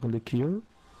speel volgende keer.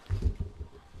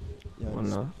 Ja,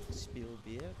 Voilà. speel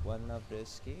weer. One love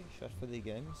Brisky. Shot for the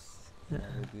games. Ja.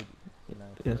 Have a good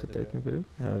night. Ja, getekend bro.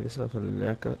 Ja, is dat wel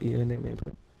lekker evening mee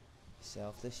bro.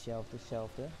 Zelfde.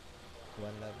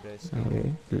 One love Brisky.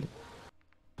 Oké.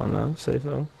 Voilà, safe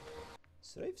wel.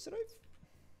 Schrijf.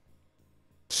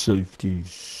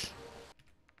 Safeties.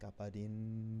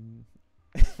 Kapadin.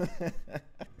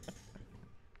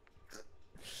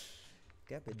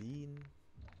 Kapadin.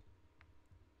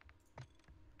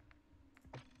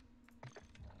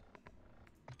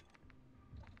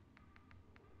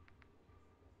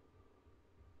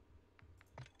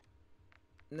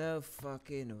 No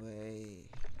fucking way.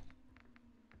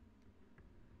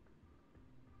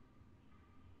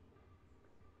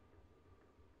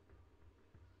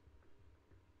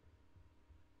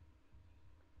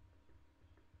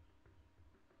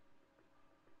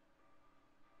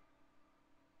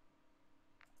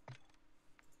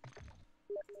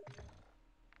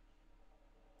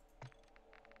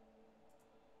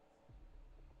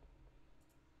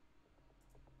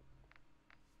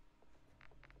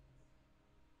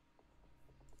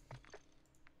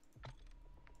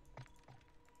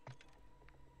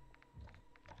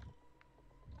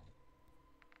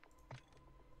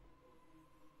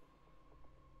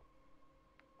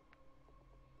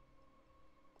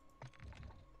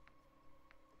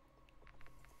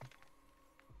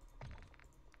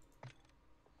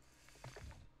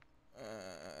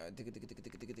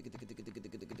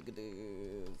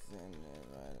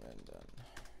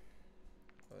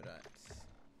 Alright.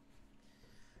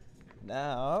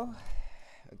 Now,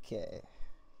 okay,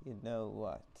 you know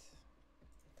what?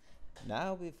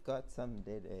 Now we've got some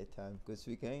dead air time because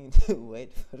we're going to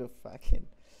wait for the fucking.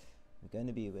 We're going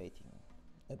to be waiting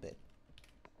a bit.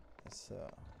 So,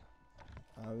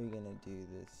 how we're gonna do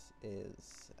this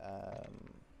is,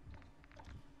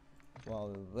 while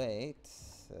we wait,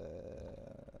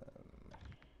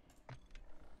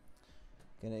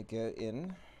 gonna go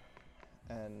in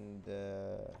and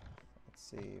let's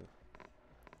see,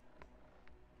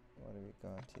 what do we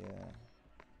got here?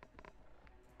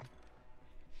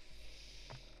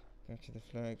 Capture the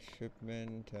flag,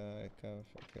 shipment, okay,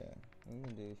 I'm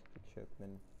gonna do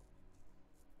shipment.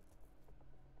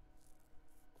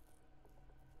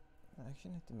 I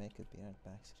actually need to make a beard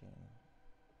back screen.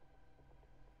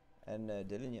 And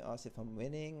Dylan, you asked if I'm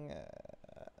winning.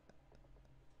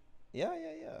 Yeah,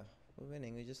 we're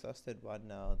winning. We just lost at 1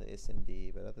 now, the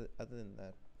S&D, but other than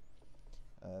that,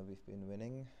 we've been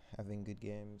winning, having good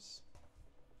games.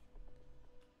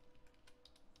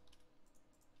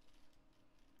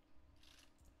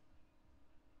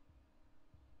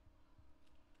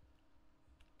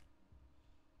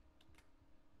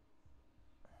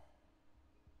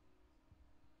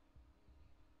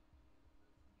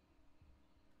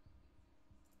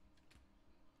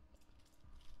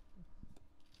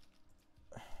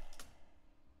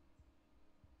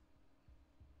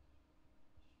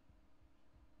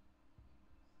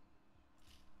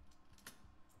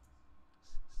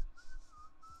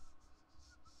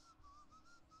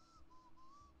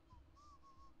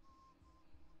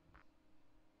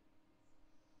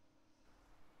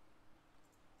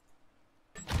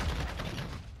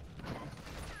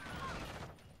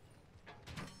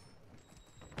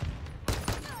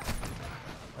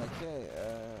 Okay,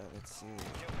 let's see.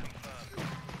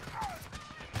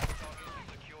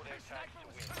 Secure their tags to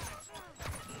win.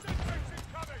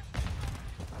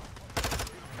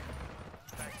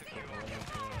 Tag secure.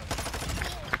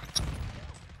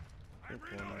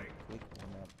 Quick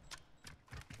warm up.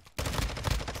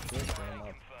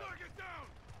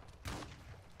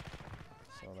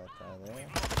 Saw that guy there.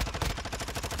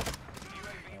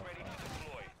 UAV ready to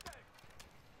deploy.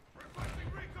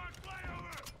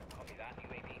 Copy that.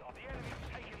 UAV off. The enemy's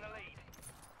taking the lead.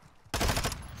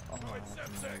 Oh, that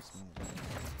knows me.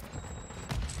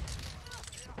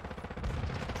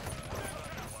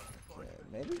 Okay,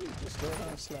 maybe we just go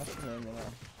around slashing him, you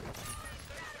know.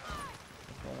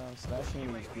 Go around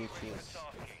slashing these bitches.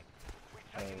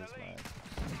 Oh, he's mine.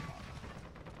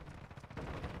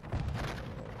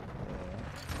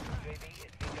 UAV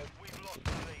is bingo. We've lost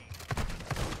the lead.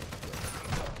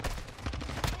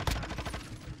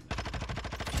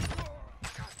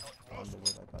 I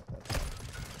believe I got that.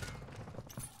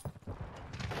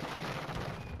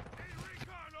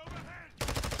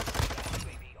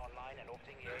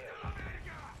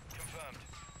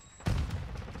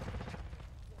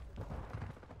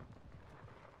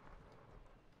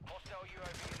 Hostile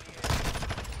UAV in the air.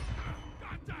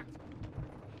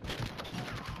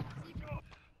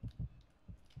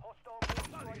 Hostile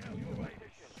strike in your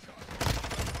position.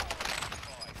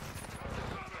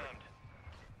 Confirmed.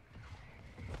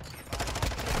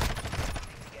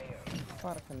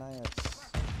 Fucking idiots.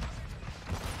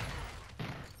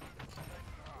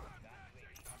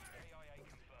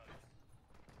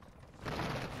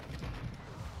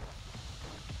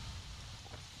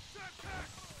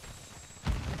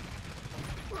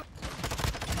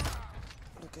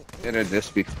 Get a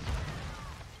dispute.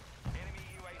 Enemy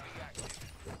UAV active.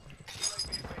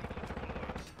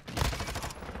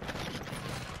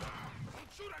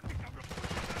 UAV ready to deploy.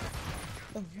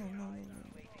 No, no, no, no,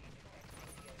 no.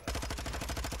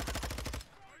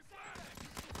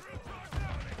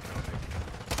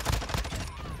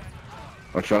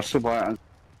 Watch out, Subaya.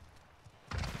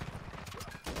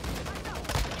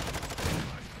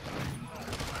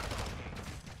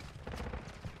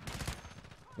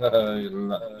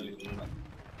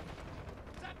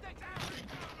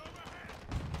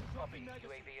 Dropping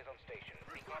UAV is on station.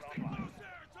 Recon online.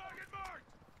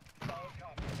 Solid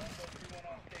copy. Bravo 3-1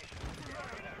 on station.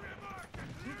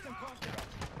 Need some contact.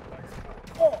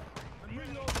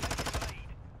 Reload.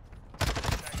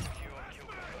 Tag secure. Kill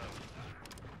confirmed.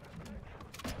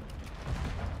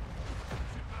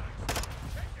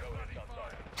 Loaded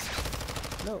outside.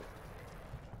 No.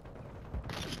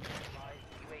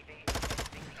 UAV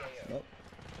exiting the AO. Nope.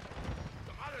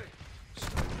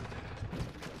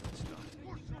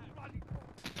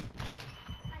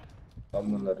 I'm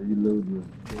gonna reload you.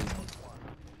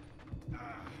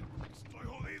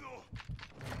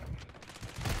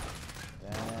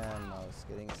 Damn, I was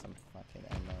getting some fucking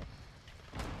ammo.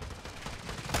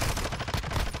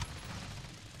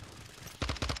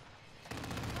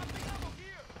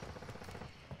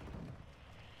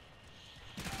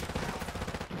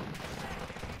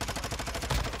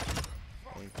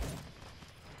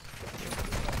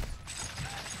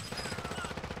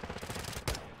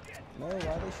 No, why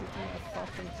are they shooting my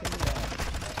fucking thing down?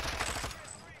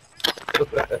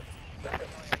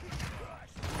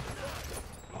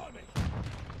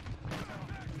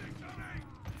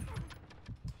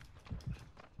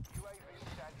 UAV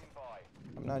standing by.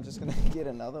 I'm not just gonna get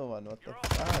another one, what the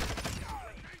fuck?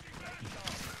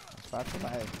 Fuck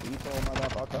my people,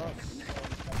 motherfuckers.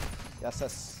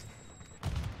 Yes.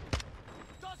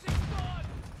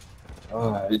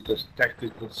 Ah, it was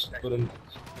tactical sprint.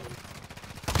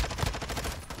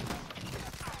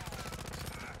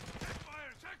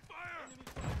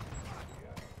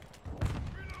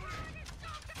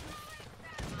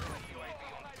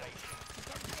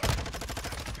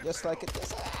 Just like it.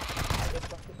 Just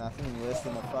nothing worse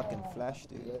than a fucking flash,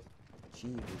 dude.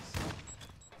 Jeez.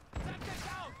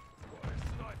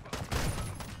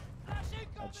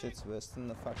 That shit's worse than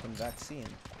the fucking vaccine.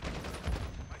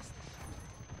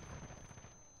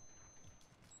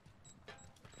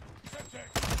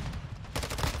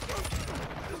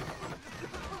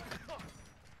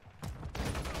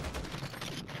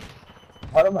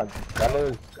 I don't know.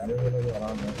 Gunner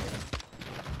around there.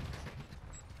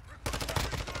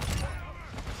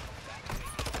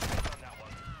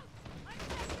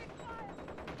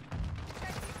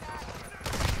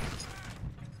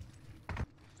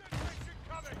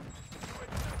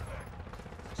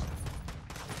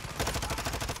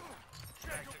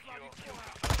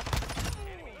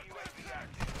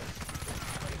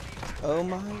 Oh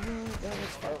my word, that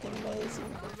was fucking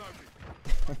amazing.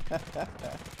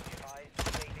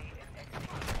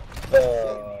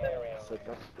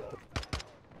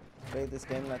 Play this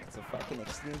game like it's a fucking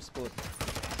extreme sport.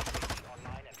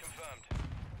 Online and confirmed.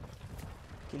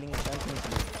 Killing a Champions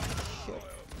League. Shit.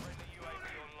 Friendly UAV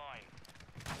online.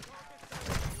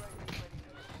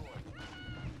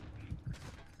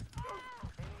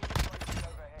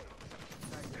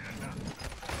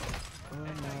 Oh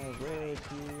my word,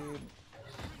 dude.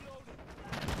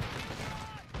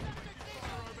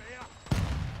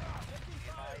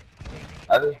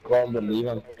 I just can't believe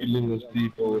I'm killing those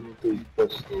people with 2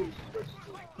 pistols.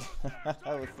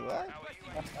 With what?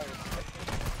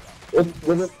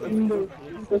 With a single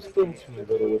pistols,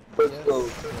 with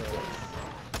pistols.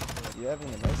 You're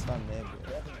having the most fun there,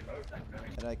 bro.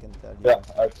 And I can tell you. Yeah,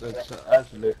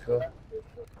 that's liquor.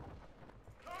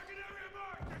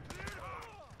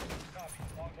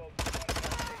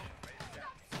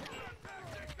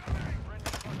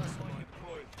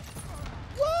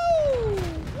 Woo!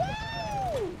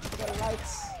 The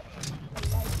lights.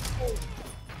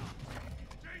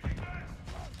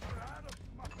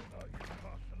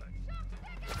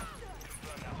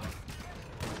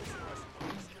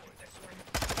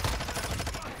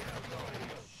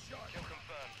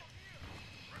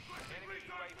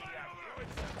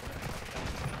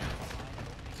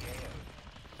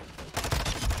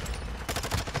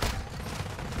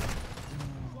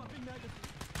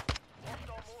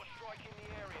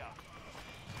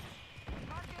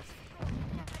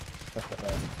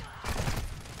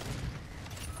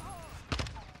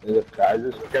 There's a guy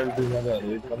just camping on the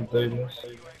red containers.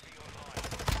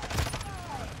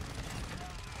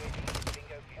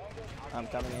 I'm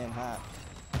coming in hot.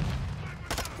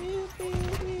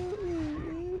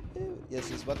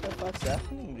 Yes, is what the fuck's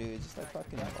happening, dude? Just like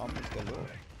fucking bombs galore.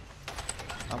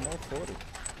 I'm all for it.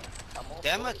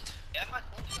 Damn it!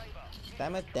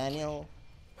 Damn it, Daniel.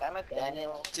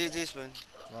 GG's, man.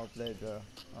 Well played, bro.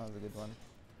 That was a good one.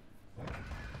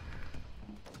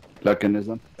 Luck in this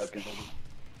one.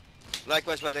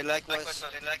 Likewise, buddy. Likewise.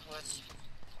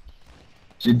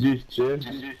 GG's, chill.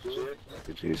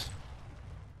 GG's.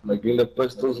 Like in the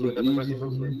pistols look easy for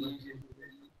me.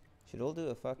 Should all do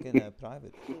a fucking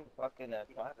private.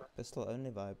 Pistol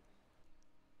only vibe.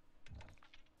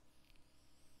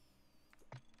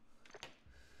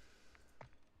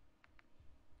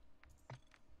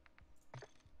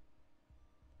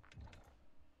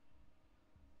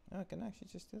 Oh, I can actually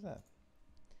just do that.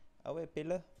 Oh wait,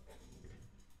 Pillar.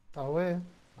 Oh wait,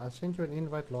 I sent you an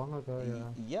invite long ago,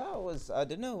 yeah. Yeah, I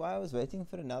don't know why I was waiting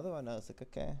for another one. I was like,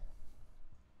 okay.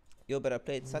 Yo, but I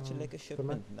played such a like a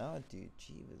shipment now, dude.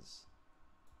 Jeevers.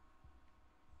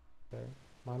 Okay.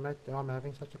 My match, I'm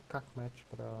having such a cuck match,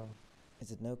 but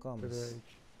Is it no comms?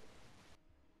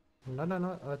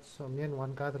 No, it's me and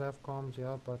one guy that have comms,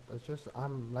 yeah, but it's just,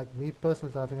 I'm, like, me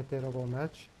personally having a terrible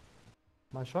match.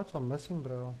 My shots are missing,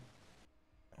 bro.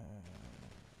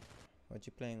 What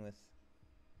you playing with?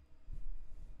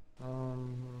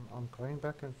 I'm going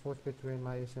back and forth between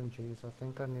my SMGs. I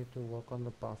think I need to work on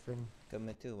the buffing.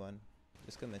 Commit to one.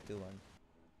 Just commit to one.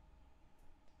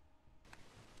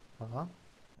 Uh-huh.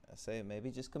 I say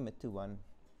maybe just commit to one.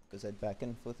 Because that back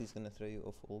and forth is gonna throw you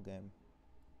off all game.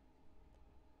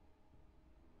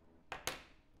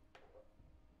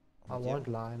 I won't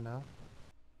lie now.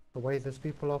 The way these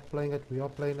people are playing it, we are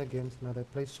playing against now, they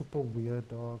play super weird,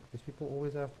 dog. These people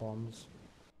always have bombs.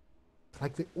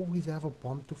 Like they always have a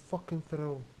bomb to fucking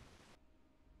throw.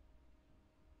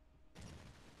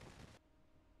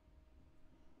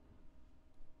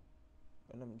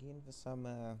 Well, I'm keen for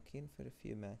keen for a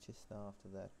few matches now after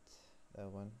that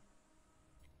one.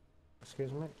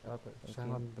 Excuse me? Okay, so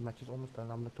hang on, the match is almost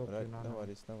done. I'm gonna talk to you now. No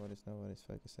worries,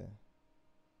 focus there.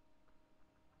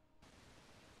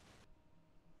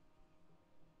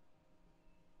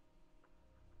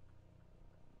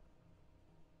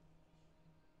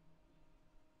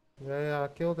 Yeah, I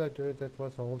killed that dude that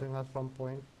was holding us from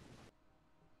point.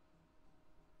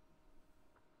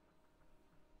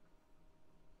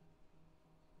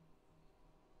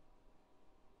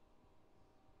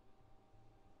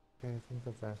 Okay, I think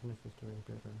the vastness is doing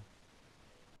better.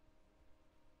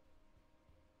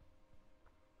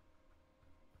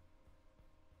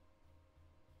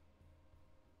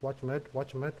 Watch mid.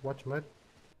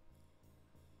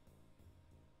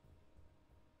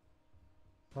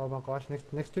 Oh my gosh,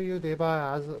 next to you,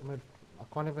 Deba has I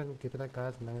can't even get that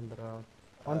guy's name, but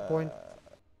on point.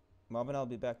 Marvin, I'll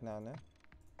be back now, no?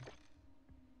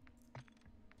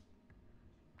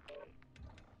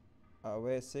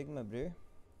 Where's Sigma, bro?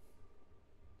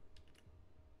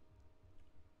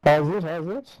 How's it?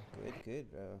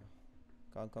 Good, bro.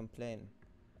 Can't complain.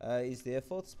 Is there a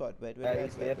fourth spot? Wait. No,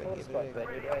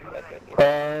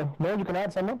 you can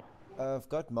add someone? I've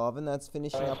got Marvin that's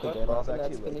finishing up again. I was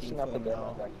actually waiting for him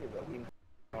now.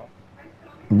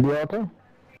 Yeah, okay.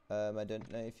 I don't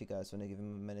know if you guys want to give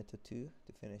him a minute or two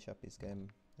to finish up his game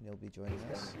and he'll be joining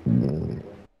us.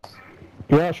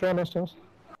 Yeah, sure, no stress.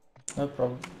 No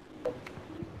problem.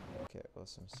 Okay,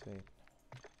 awesome, sweet.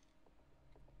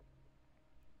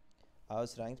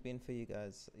 How's ranked been for you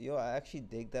guys? Yo, I actually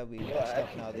dig that we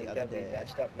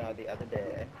matched up now the other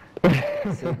day.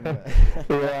 Sigma.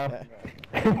 Yeah.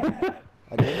 I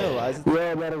don't know, why is it?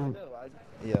 Yeah, that is.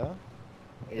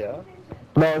 Yeah?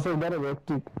 No, so that is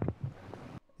it.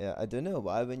 Yeah, I don't know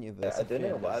why when you verse could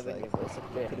have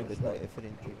bit more effort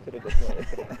into it.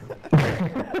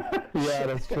 Yeah,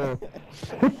 that's true.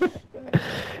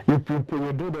 you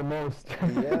do the most.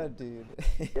 Yeah, dude.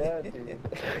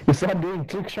 You start doing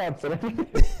trick shots, right?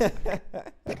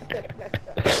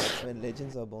 That's when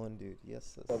legends are born, dude.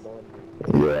 Yes.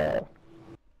 Yeah.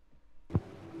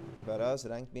 But how's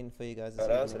rank been for you guys?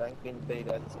 Oh, it's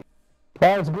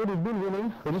good, it's been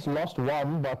winning. We just lost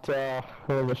one, but it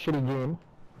was a shitty game.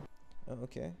 Oh,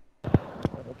 okay.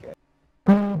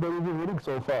 But we've been winning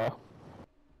so far.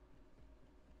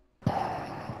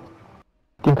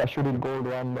 I think I should hit gold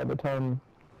one by the time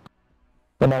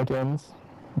the night ends.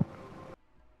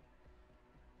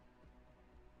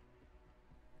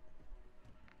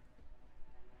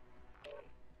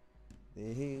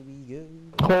 There we go.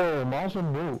 Oh,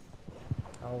 Martian Blue.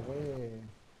 Oh, wait.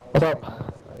 What's up?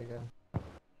 There you go.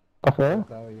 Okay.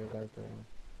 How are you guys doing?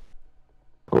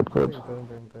 Good, good.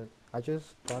 Good. I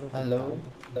just got it. Hello.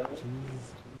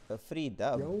 Jeez. A free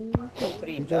dub. Yo.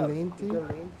 Did you lane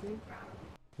team?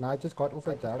 No, I just got off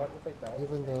a dub.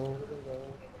 Even though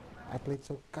I played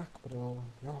so cack, bro.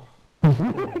 Yo.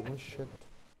 Oh shit.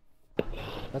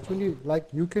 That's when you, like,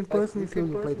 you can personally feel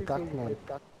you played cack now.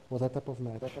 Or that type of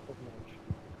match.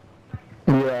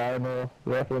 Yeah, I know.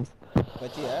 Reference.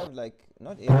 But you have, like,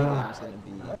 not every game is gonna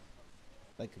be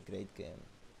like a great game.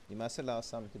 You must allow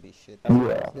some to be shit.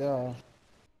 Yeah.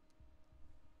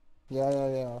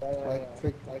 Like,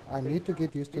 I need to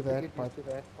get used to that, but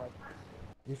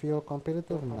if you're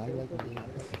competitive now, like me,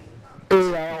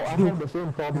 Yeah, I have the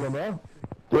same problem, eh?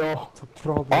 Yo, it's a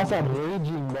problem. I start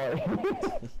raging, boy.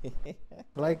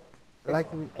 like I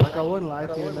won't lie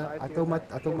to you. I told my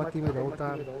teammate the whole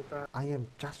time, I am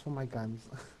just for my guns.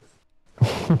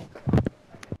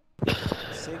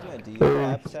 Sigma, do you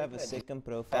perhaps have a second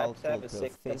profile called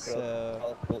Professor?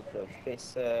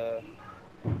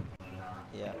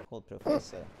 Yeah, called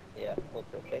Professor.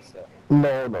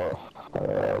 No.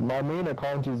 My main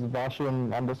account is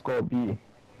Vashian_B.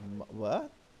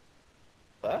 What?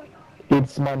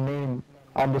 It's my name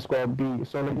 _B.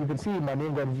 So like, you can see my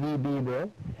name got VB there.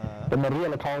 But my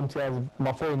real account has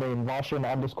my full name,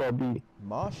 Vashian_B.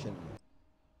 Martian?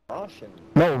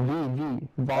 No, VV.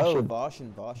 Vashian.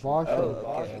 Oh,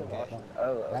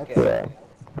 okay. Okay.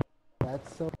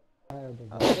 That's so bad.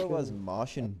 I thought it was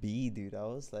Martian B, dude. I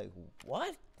was like,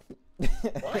 what?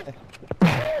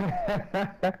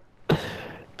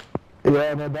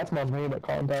 Yeah, no, that's my main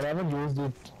account. I haven't used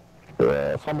it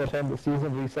from the time the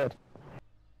season reset.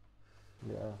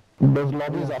 Yeah. Those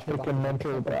lobbies are freaking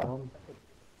mental, bro.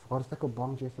 Forgot to take a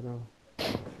bomb, Jeffrey.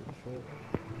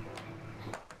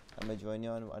 I'm gonna join you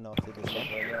on one after this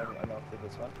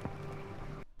one.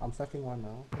 I'm second one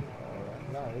now.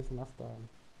 Yeah, it's enough time.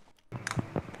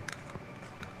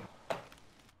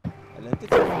 I learned it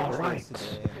from French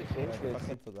today. I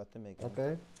fucking forgot to make it.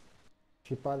 Okay.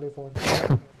 She probably for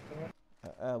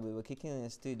we were kicking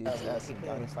this two dudes ass in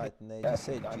gunfight and they just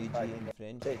said GG in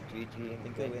French. I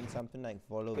think it went something like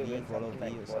follow V or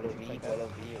something like that.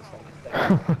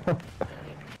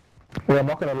 Well, I'm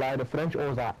not gonna lie, the French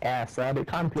O's are ass, huh? They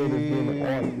can't play this game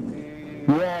at all.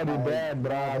 Yeah, they're bad,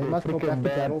 bruh. They must go They're back to freaking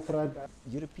battle, bad. Fred.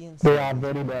 Europeans. They are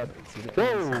very bad.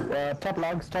 Whoa, top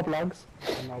logs. On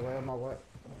my way.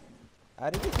 I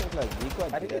really think like we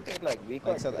quite good at, like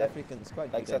South Africans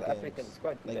quite good at games.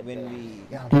 Like when we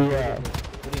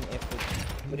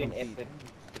put in effort.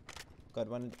 Got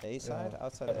one at A side,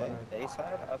 outside A.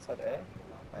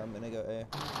 I'm gonna go A.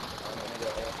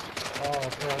 Oh,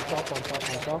 okay, on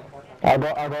top. I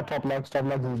got top logs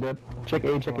is dead. Check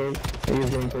A. A is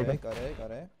going taken.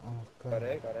 Got A.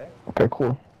 Okay. Okay,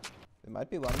 cool. There might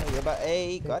be one more here, but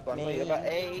A got me.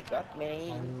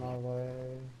 On my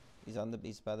way. He's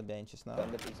by the benches now.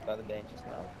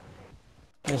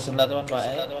 There's another one by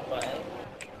A.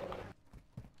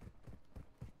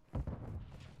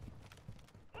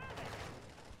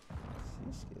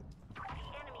 She's scared.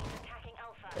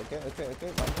 Okay.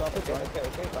 One top it.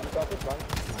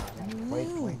 Wait.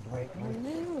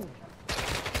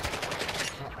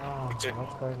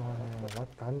 What's going on here? What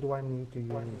gun do I need to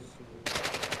use?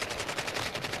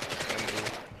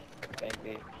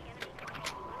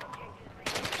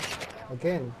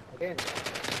 Again.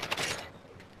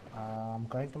 I'm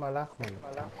going to my left, man. I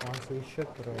can't see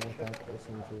shit, bro, with that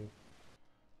SMG.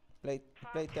 Play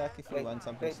tack if you want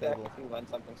something stable.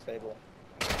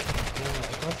 Yeah,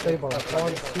 it's not stable. I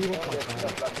can't see what I'm doing.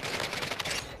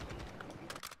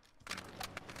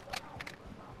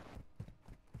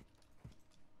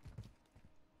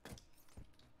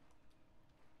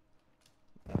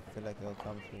 I feel like they'll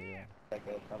come through here.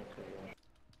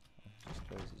 Just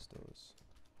close these doors.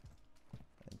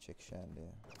 And check Shandy.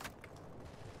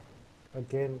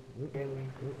 Again, you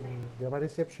have a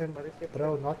reception, bro,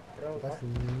 there's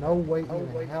no way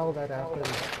in hell that happened.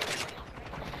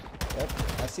 Yep,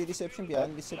 I see reception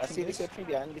behind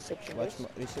reception. Watch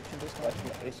reception this.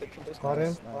 Got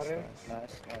him.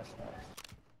 Nice.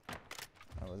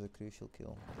 That was a crucial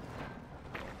kill.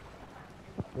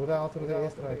 Do that out through the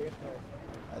airstrike.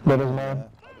 There's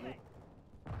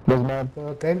man.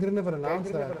 The game didn't even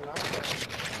announce that.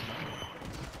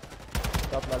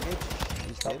 Top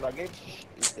luggage.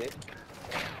 He's dead.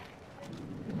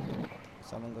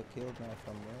 Someone got killed now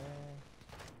from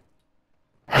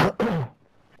there.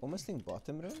 Almost in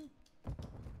bottom room.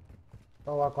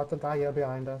 Oh, I got the guy here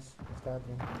behind us. Stabbed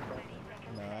him.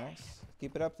 Nice.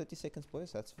 Keep it up, 30 seconds,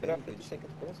 boys. That's very good.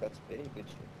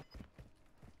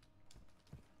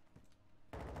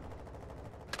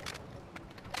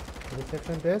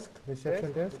 Reception desk. I'm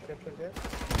getting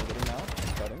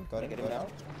Got him now.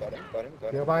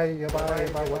 You're by,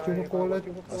 what you would call it?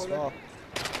 A smoke.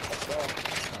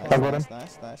 I got him.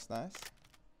 Nice. They're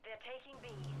taking B.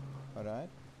 Alright.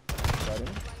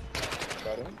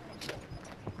 Got him.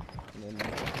 And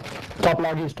then, Top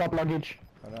luggage.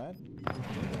 alright.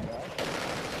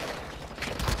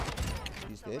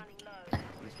 He's dead.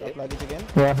 He's top luggage again.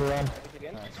 Yeah, he ran.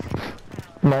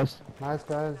 Nice. Nice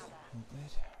guys.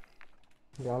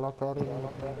 Y'all are carrying.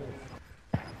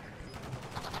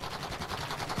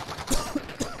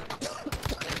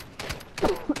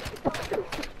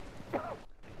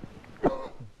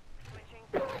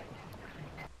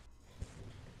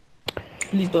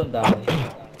 Please don't die.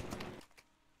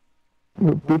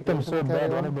 We beat them so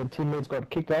bad, one of their teammates got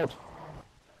kicked out.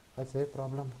 That's a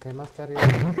problem. They must carry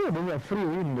on. They are free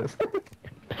win this.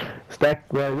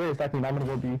 Stack, well, we're stacking, I'm gonna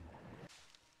go B.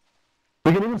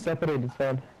 We can even separate, it's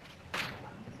fine.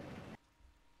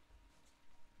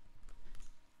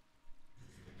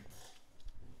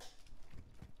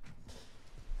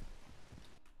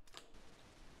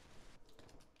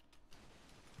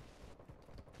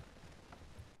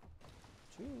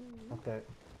 Okay.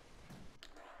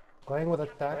 Going with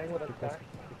attack because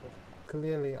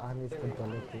clearly I need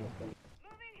stability.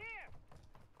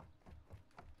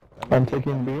 I'm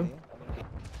taking B.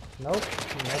 Nope.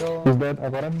 Middle. He's dead, I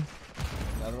got him.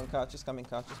 Another one couches coming,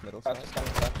 middle side.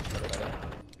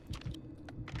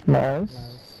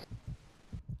 Nice.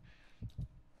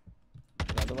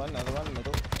 Another one,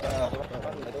 middle.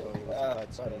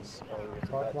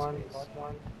 Got one.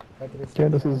 Okay,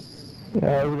 this is...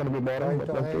 Yeah, this is gonna be bottom, but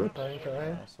let's do it.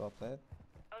 Nice, well played.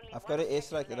 I've got an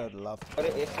airstrike that I'd love to.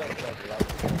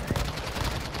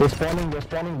 They're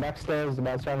spawning backstairs, the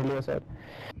bad side, Leo said.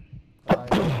 I'll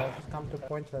just come to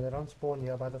point so they don't spawn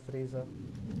here by the freezer.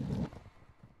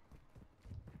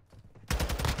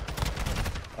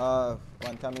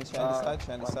 One coming Shandy side.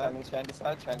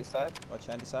 Watch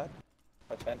Shandy side.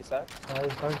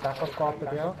 Guys, going back of carpet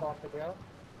here.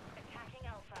 Attacking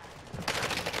Alpha.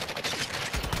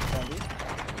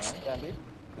 Shandy.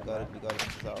 We got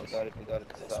it.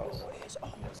 It's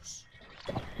ours.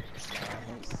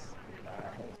 Nice.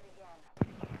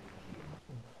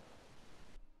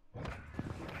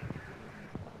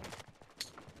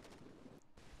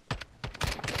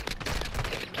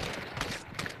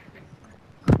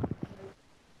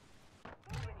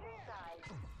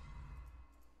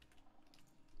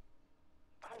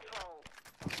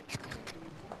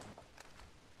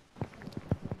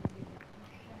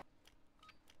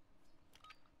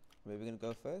 Where we gonna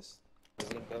go first?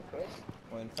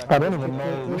 Or in fact, I don't even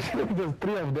know, there's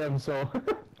 3 of them, so...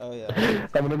 Oh yeah.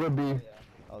 I'm gonna go B.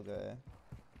 I'll go, yeah.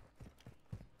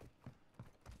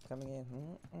 Coming in.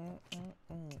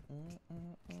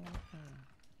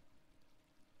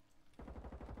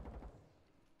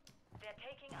 They're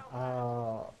taking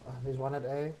Alpha. There's one at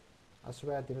A. I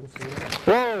swear I didn't see him.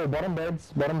 Whoa, bottom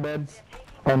beds.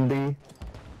 On B.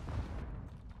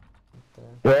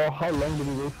 Yo, how long did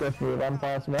we wait there for run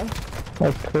past, man?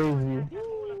 That's crazy.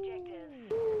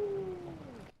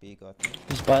 B got me.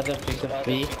 He's by the piece of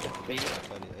B. Sorry,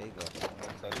 A got me.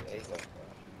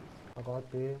 I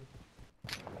got B.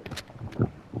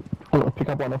 I'm gonna pick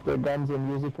up one of their guns and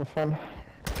use it for fun.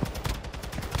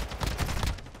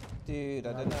 Dude,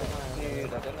 I don't know.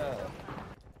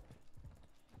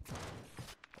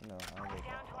 No, how they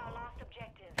Down to our last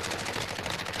objective.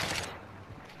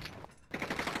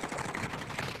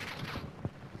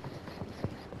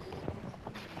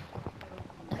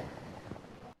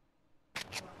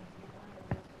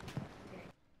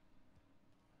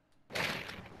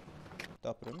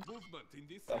 Top room. Movement in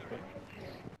this area.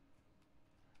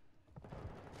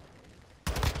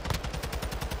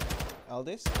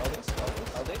 Aldis.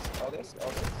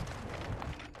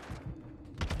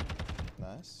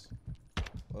 Nice.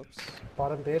 Whoops.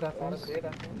 Bottom bed, I think.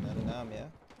 Nam, yeah.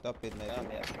 Top mid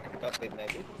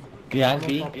maybe. Behind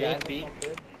B. Behind B.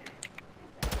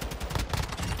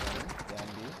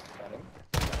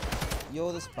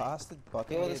 Yo, this bastard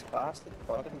bottom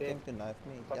fucking came to knife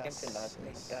me.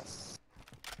 Yes.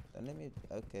 Don't let me.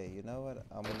 Okay, you know what?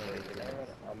 I'm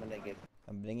gonna get.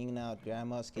 I'm bringing out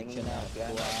Grandma's kitchen out.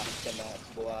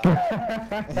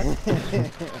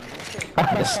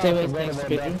 The stairways next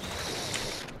bedroom.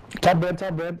 Top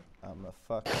bed. I'm a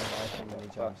fucking knife him when he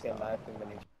jumps down.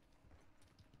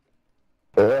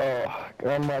 Oh,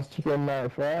 grandma's chicken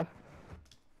knife, huh?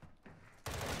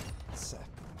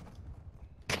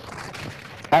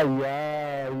 Ah,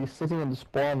 yeah, he's sitting in the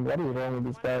spawn. What is wrong with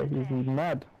this guy? He's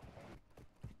mad.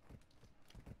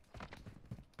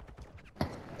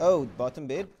 Oh, bottom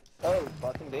bed.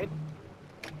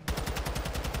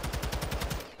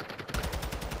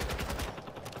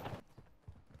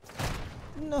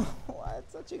 No, why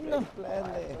such a great plan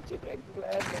there?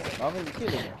 How many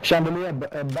killing? Chandelier,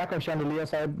 back of chandelier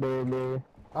side, they're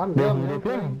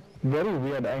playing very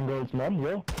weird angles, man.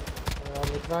 Yo.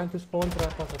 We're trying to spawn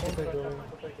trap us. That's what they're doing.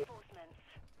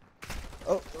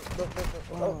 Oh,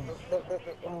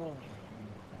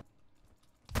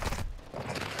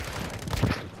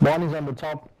 One is on the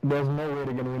top. There's no way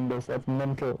they're gonna win this. That's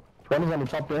mental. One is on the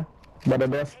top there, by the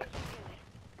desk.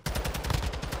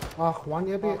 Ah, one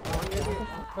here,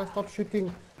 try stop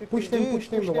shooting. Push them.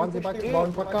 The ones back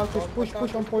down for car. Push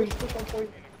on point.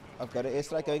 I've got an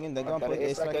airstrike going in. Don't go on point.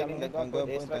 Airstrike coming in. Don't go on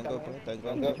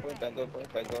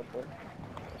point.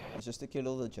 It's just to kill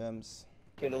all the germs.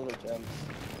 Kill all the germs,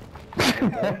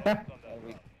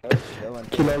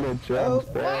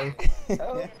 bro.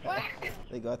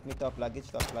 They got me top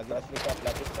luggage.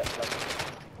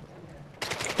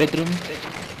 Bedroom.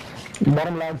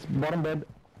 Bottom lads, bottom bed.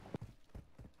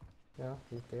 Yeah,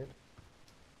 he's dead.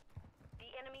 The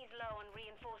enemy's low on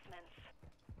reinforcements.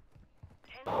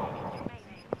 10 seconds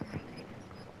remaining.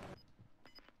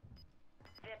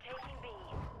 They're taking B.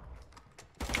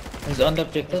 He's on the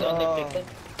objective.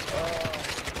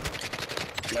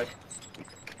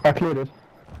 I cleared it.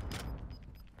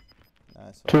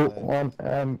 Nice. 2, 1,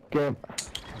 game.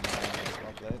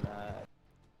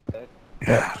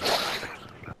 Yeah.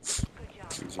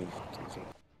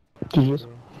 GG's.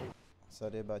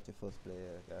 Sorry about your first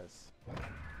player, guys.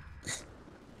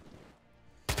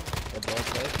 The ball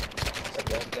play.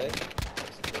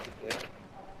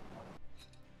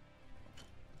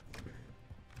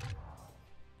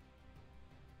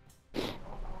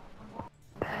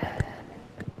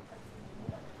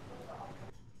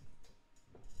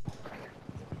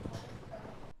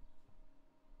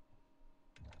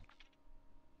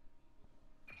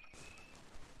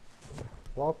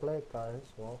 Well played,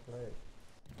 guys. Well played.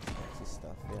 That's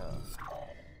stuff, yeah.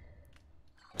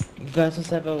 You guys just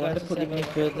have a wonderful evening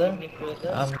further.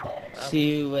 See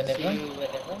you whenever.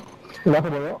 Lock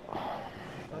it up.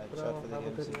 Shot for the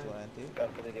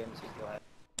game, Cito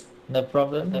Anti. No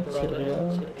problem.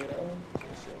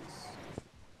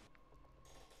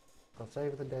 I'll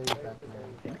save the day,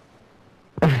 Batman.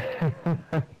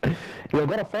 You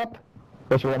got a FOP?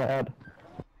 What you wanna add?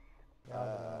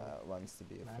 Wants to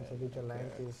be a Man's a friend.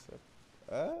 vigilante.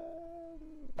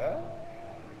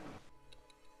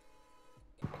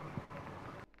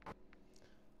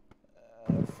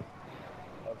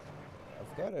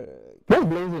 I've got a Where's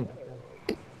Blazing?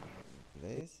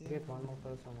 Blazing. Get one more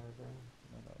person over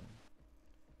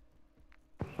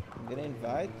I'm gonna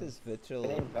invite this virtual.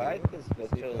 Play.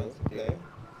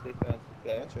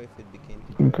 Not sure if he'd be keen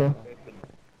to play. Okay.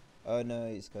 Oh no,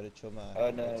 he's got a choma.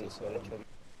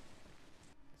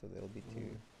 So there'll be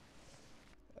two.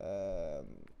 No,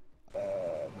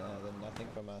 then nothing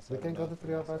from us. We can go to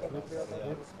 3 of us.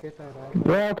 Let's get around.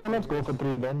 Yeah, okay, let's go for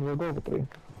 3 then. We'll go for 3. Yeah,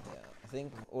 I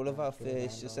think all of our fair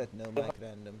is just at no mic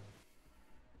random.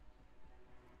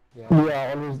 Yeah,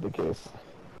 always the case.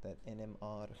 That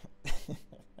NMR.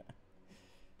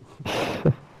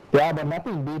 Yeah, but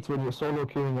nothing beats when you're solo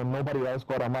queuing and nobody else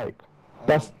got a mic.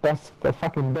 That's the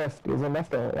fucking best, isn't that's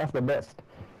the best.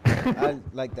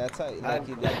 Like that's how you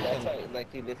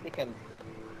literally can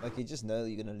like you just know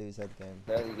you're gonna lose that game.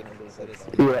 Yeah.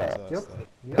 Yep.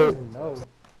 You don't know.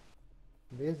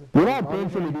 You know how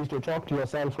painful it is to talk to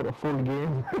yourself for a full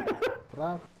game?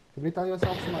 Bruh, you tell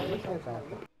yourself something.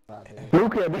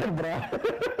 Look at that, bruh.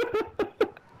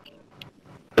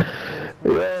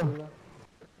 Yeah.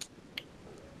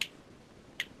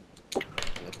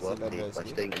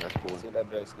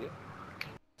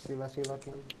 Sila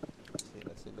King.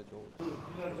 Sila George.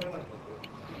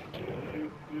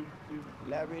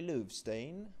 Larry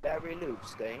Louvestein.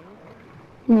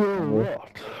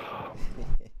 What?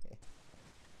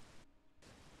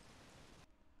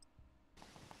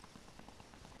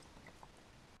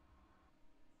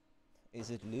 Is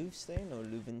it Louvestein or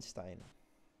Loewenstein?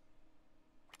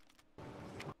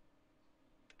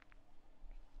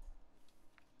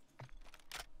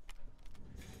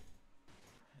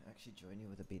 Actually join you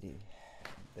with a bit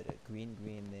of green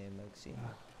there, Moxie.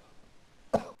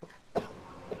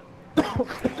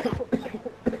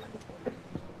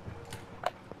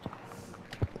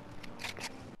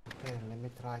 Okay, let me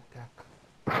try tack.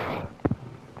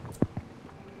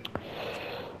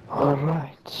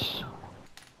 Alright.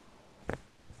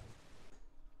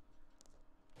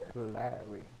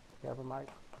 Larry. You have a mic?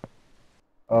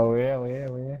 Oh yeah. Oh,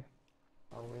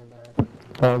 we're Larry.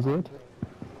 How's it?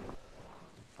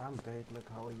 I'm dead. Look,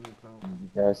 how are you, bro?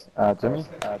 Yes, Jimmy?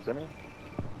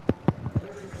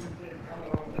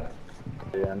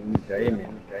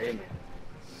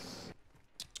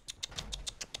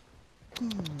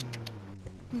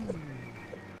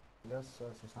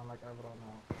 boxers. You sound like everyone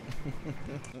now.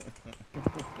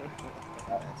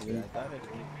 That's good. I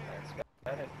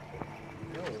got it.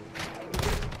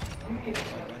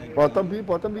 Bottom B,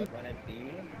 bottom B.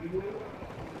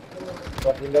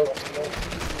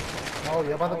 Oh,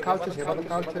 you're by the couches, you're by the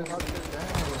couches.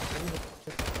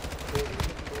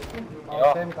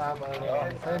 Oh, same guy,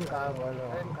 brother. Same guy,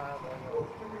 brother.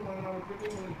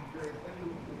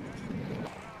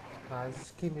 Nah, this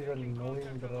scheme is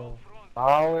annoying, bro.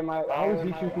 How is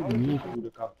he shooting me through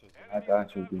the couches and I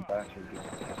can't shoot him?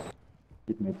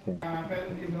 It makes sense. I'm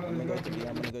gonna go to B.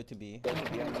 I'm gonna go to B.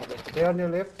 Stay on your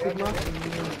left, Sigma.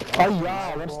 Oh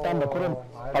yeah, I got stunned.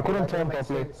 I couldn't turn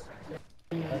properly.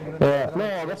 Yeah, no,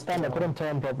 I got stunned. I couldn't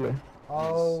turn properly.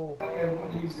 Oh.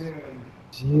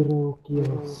 0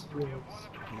 kills.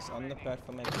 He's on the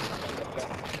platform.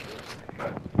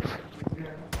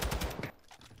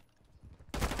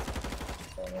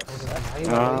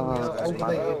 Over the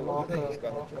head marker.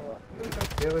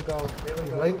 Here we go.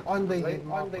 He's laying on the head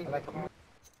marker, like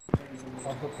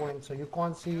of the point, so you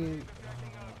can't see.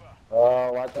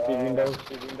 Oh, watch the windows.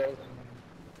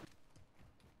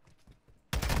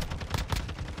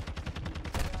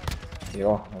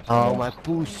 Yo, Oh, my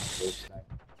push.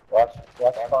 Watch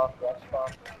far.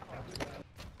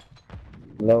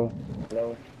 Low.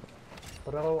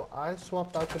 Bro, I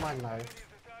swapped out to my knife.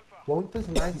 Won't this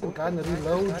nice gun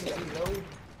reload?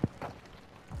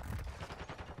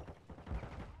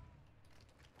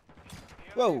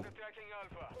 Whoa!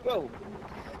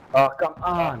 Oh, come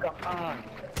on.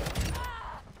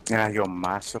 Yeah, you're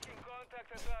massive.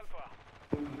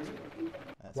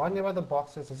 One near the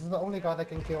boxes. This is the only guy that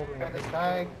can kill me. This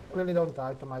guy really don't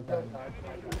die to my gun.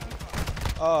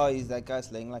 Oh, he's that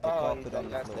guy's laying like a carpet on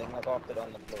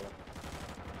the floor.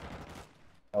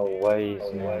 No ways.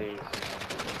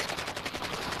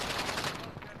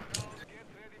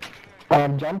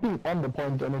 I'm jumping on the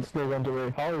point and it still went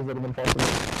away. How is that even possible?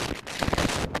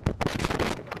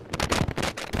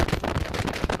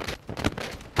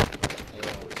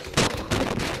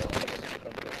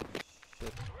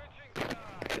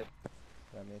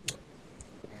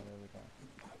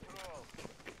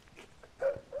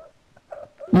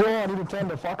 Yo, I need to turn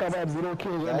the fuck up at 0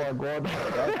 kills, oh my god.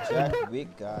 That Jack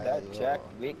Wick guy.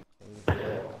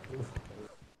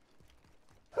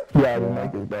 Yeah, I didn't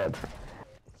like it bad.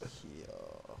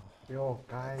 Yo,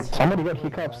 guys. Somebody got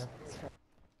hiccups.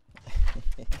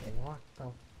 What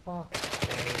the fuck?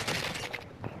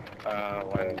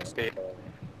 One stay.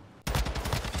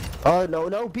 Oh,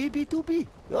 no, B, 2B.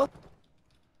 Yo.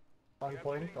 1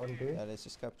 point on B. Yeah, let's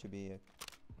just capture B here.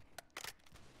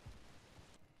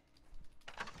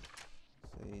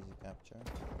 So easy capture.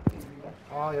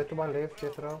 Oh, you're to my left,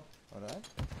 Jethro. Alright.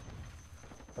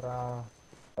 Bruh.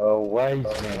 Oh, wait,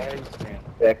 man.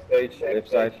 Backstage, left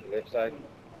side.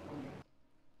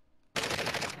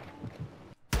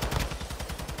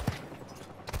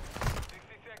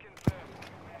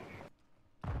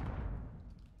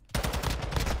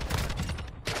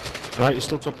 Right, you're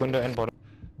still top window and bottom.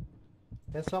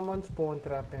 There's someone spawn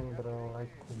trapping, bro.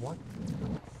 Like, what?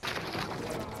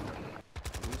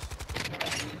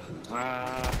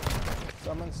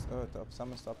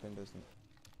 Someone's top windows.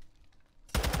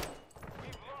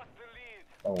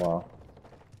 Oh wow.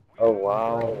 Oh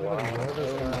wow.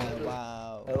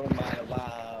 Wow.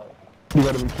 You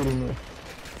gotta be kidding me.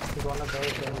 He's one of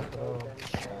those things, bro.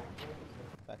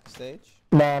 Backstage?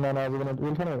 No,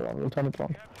 we'll turn it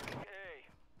wrong.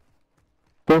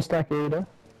 Go stack A there.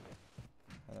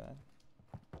 Alright.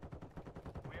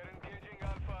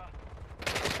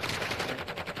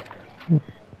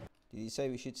 Did you say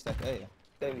we should stack A?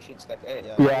 Yeah,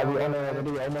 Yeah,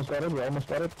 we almost got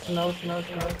it. No.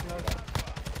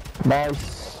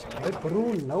 Nice. Hey,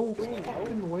 bro, no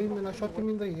fucking way, man. I shot him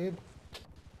in the head.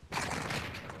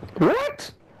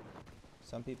 What?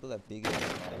 Some people have big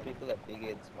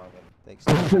heads, Takes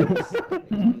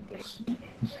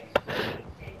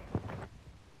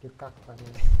You cock funny.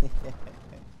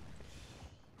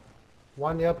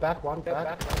 One year back, one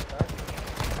back.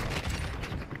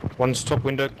 One's top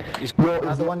window is. Yo,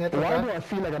 Another one yet to why back. do I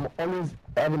feel like I'm always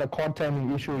having a card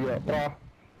timing issue here, bruh?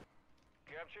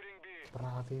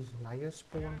 Bruh, these liars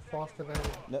spawn faster than...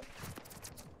 No.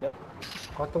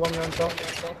 Got the one on top.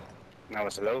 Now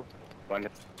it's low. One.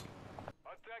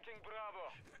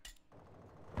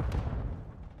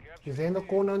 He's in the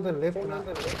corner on the left.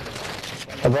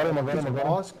 I got him.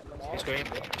 Mask. He's going.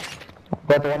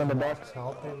 Got the one in the box.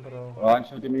 Help him, bro. One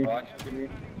shooting me.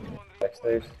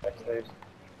 Backstage.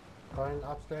 Going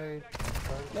upstairs.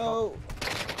 No!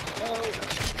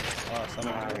 Oh,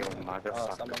 someone got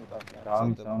Down.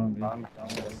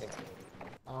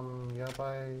 I'm here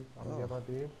by B.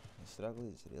 The struggle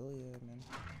is real here, man.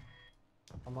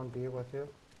 I'm on B with you.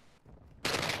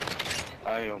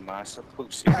 Ai, o massa,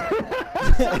 pussy.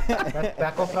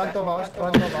 Back of front of house,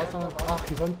 Ah,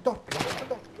 he's on top.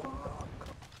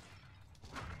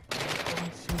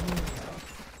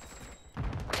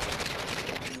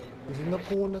 He's in the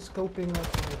corner scoping us.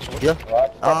 Yeah.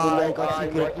 Oh my god,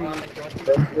 secret.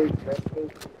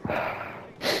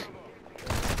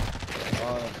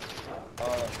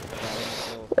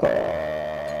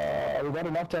 You got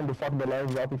enough time to fuck the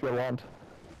lives up if you want.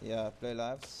 Yeah, play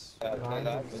lives.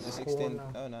 We just extend.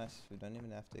 Oh, nice. We don't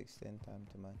even have to extend time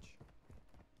too much.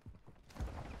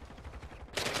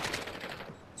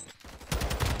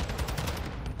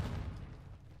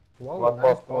 Whoa,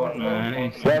 nice ball.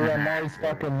 Nice. That's a nice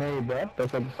fucking nade, bro.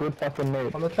 That's a good fucking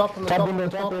nade. On the top, Top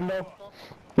window.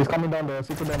 He's coming down the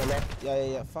secret down the left.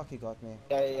 Yeah. Fuck, he got me.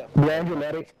 Behind you,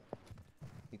 Larry.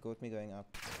 He got me going up.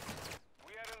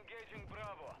 We are engaging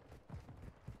Bravo.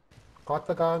 Got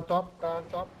the guy on top,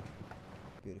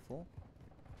 Beautiful.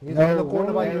 He's in the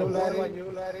corner by you,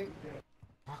 Larry.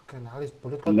 Fucking hell, his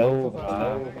bullet got Low.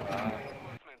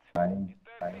 Fine.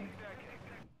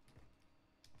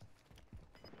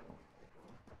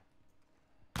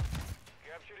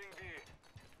 Capturing B.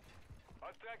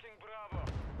 Attacking Bravo.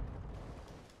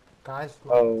 Guys,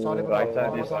 Oh, right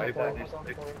side is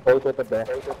Hold at the back.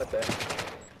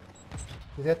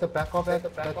 He's at the back of that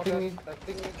thingy.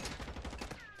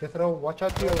 Jethro, watch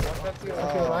out to your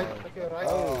right.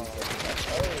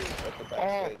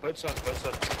 Oh, good shot.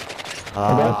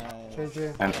 JJ.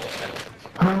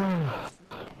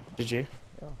 GG.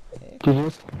 Hey,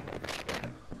 GG's.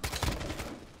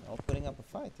 all putting up a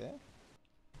fight, eh?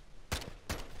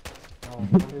 Oh,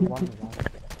 only one.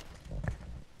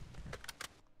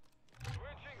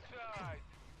 Switching sides.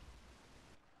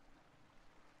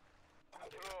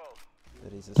 Control.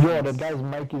 There is a Yo, that guy's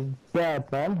mic is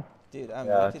bad, man. Dude, I'm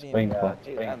Yeah, muted it's him. painful.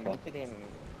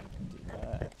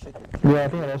 Yeah, I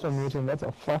think I also mute him. That's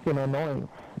a fucking annoying.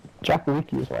 Jack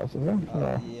Wiki's voice, isn't it?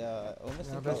 Yeah, almost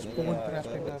Yeah, like that's that, cool.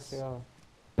 yeah,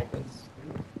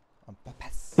 on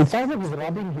purpose. It sounds like he's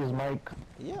rubbing his mic.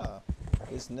 Yeah,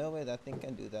 there's no way that thing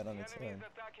can do that on its own.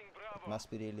 It must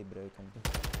be really broken.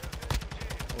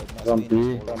 Or it must be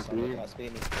in its wall or something. It must be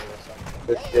in its wall or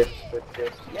something.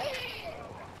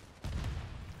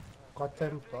 Got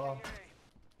them.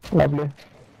 Lovely.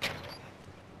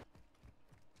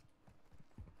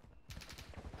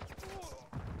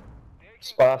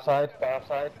 Far side.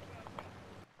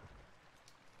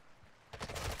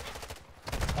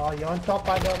 Oh, you're on top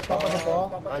by the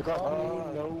bar. I got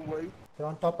no way. You're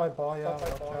on top by bar, yeah. Watch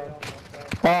out.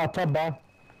 Ah, top bar.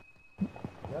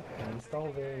 Yep, he's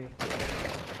still there.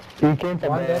 He came from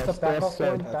One there's the the back of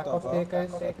stairs. back of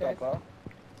staircase. They are taking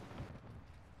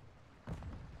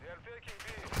B.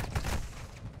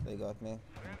 They got me.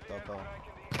 Top off.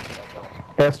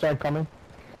 Airstrike coming. I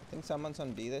think someone's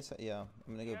on B. Yeah,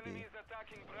 I'm gonna go B. Enemies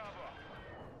attacking Bravo.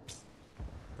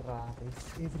 Bruh,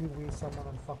 there's everywhere someone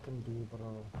on fucking B,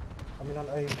 bro. I mean on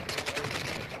A.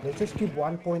 Let's just keep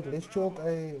 1 point. Let's choke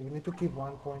A. We need to keep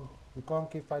 1 point. We can't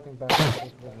keep fighting back and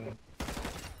forth with them.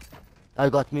 I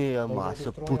got me a They will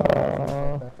massive destroy put.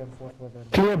 our back and forth with them.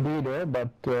 Clear B there, but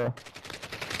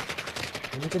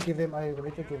We need to give them A. We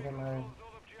need to give them A.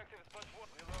 All objectives but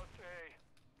one.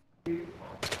 We lost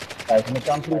A. Guys, in the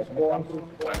country, I'm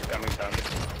coming down.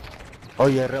 Oh,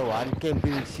 you're one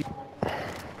camping.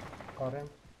 Got him.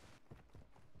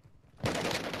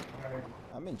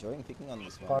 I'm enjoying picking on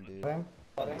this one, dude.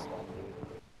 Got him.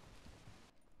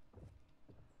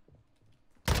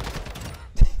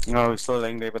 No, he's still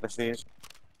laying there by the stairs.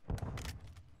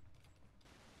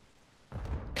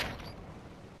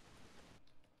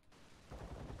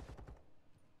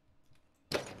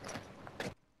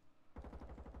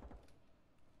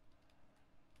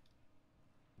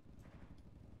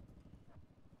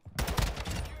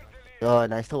 Oh,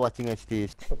 nice to watching at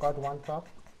this. So got one top.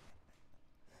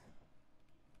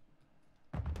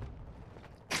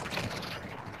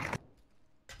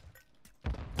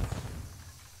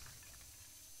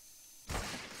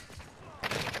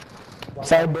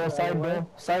 side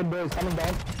door is coming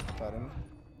down. Got him.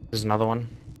 There's another one.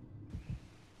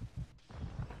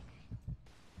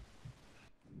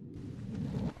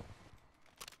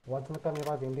 One's in the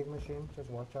nearby vending machine. Just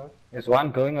watch out. There's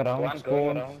one going around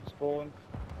spawn.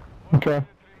 Okay.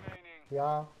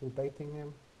 Yeah, we're baiting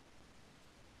him.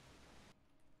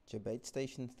 Debate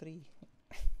station 3.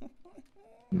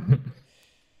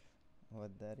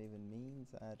 What that even means,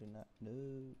 I do not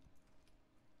know.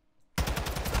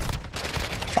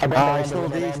 He's still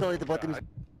there, he's still at the bottom.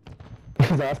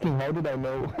 He's asking, how did I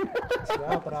know?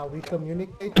 Yeah, bro, we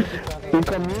communicate with each other. We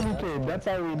communicate, that's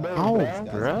how we know, Ow, These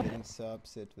bruh. guys are getting so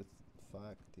upset with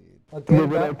fuck, dude. Again, They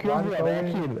would back, accuse one me of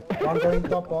hacking. going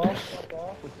top off.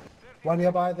 One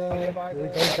here by the... We're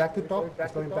going back to top.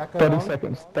 He's going back 30 around.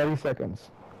 seconds, 30 seconds.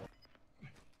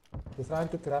 He's trying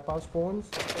to grab our spawns.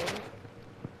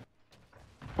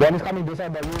 One is coming this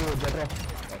side by you, Jethro.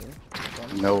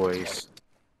 No ways.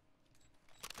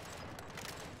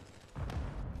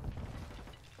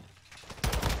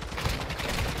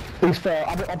 He's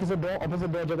opposite door, Jethro.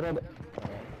 Got him.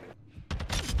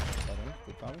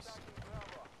 Good bounce.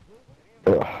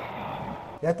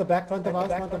 You have the back front of us,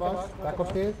 back of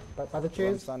stairs, by the I'm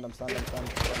chairs. stunned.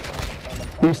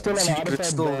 He's still on the Secret other side,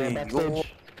 story.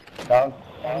 backstage. Down.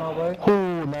 On our way.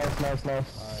 Oh,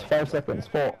 nice. 5 seconds,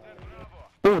 4.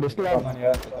 Oh, they're still out.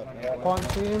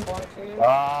 Can't see him. Can't see the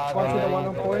one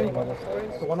on point.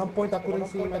 The one on point, I couldn't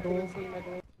see him at all.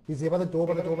 He's here by the door,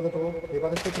 Here by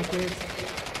the second cage.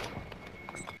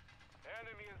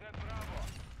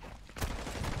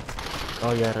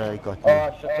 Oh yeah, I got you.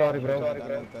 Oh shit, sorry bro. Got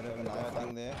a knife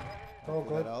thing there. Oh,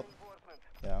 good. Help.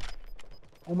 Yeah.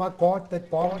 Oh my god, that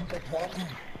bomb.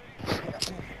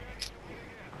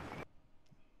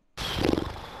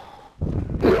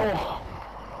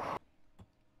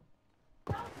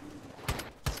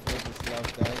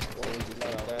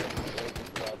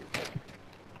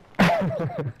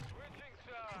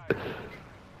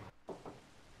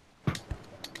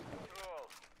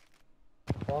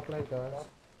 Walk like guys.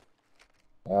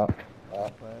 Yeah.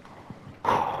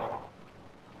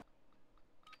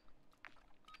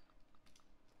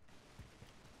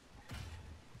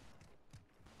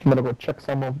 I'm gonna go check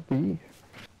some of the... Are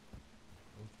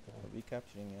we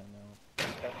capturing it now?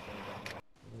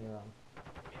 Yeah.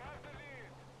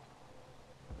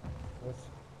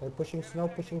 They're pushing snow.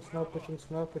 Where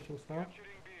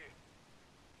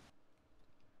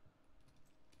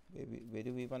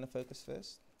do we want to focus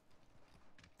first?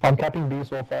 I'm capping B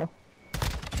so far.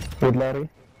 With Larry.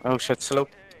 Oh shit, slow.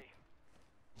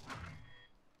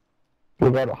 We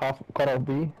got half cut off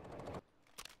B.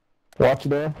 Watch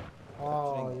there.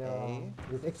 Oh yeah.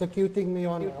 He's executing me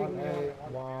on A.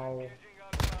 Wow.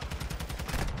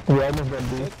 We almost got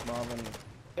B.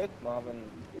 Hit Marvin.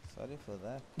 Sorry for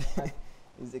that.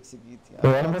 He's executing. We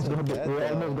almost got B.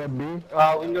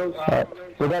 Windows.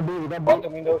 We got B.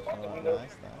 Bottom windows.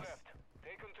 Nice.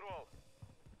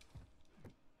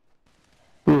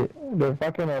 They're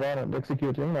fucking around and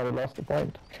executing, now we lost the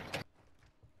point.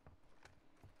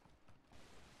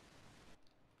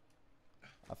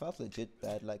 I felt legit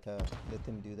bad, like let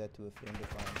him do that to a friend of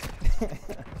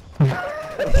mine.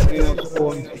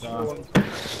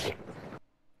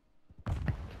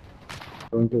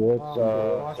 Going towards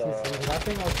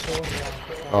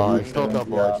Oh, it's still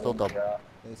double,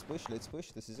 Let's push,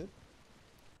 this is it.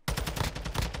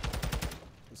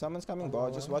 If someone's coming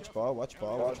bar, just watch bar.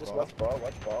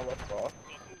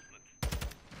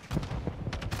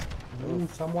 Ooh,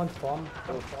 someone's bomb.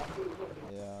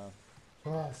 Yeah.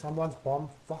 Oh, someone's bomb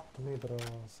fucked me, bro.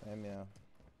 Same, yeah.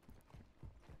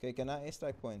 Okay, can I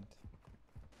airstrike point?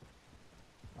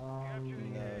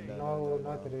 No,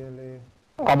 not really.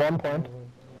 I'm on point.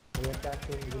 We're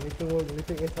attacking. You need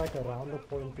to airstrike around the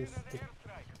point.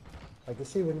 Like you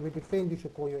see, when we defend, you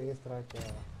should call your airstrike.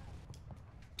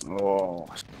 Oh.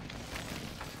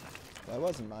 That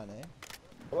wasn't mine, eh?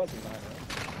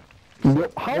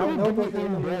 How do we get me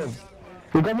indoors?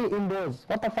 You got me indoors.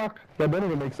 What the fuck? That doesn't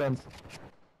even make sense.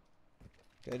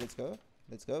 Okay, let's go.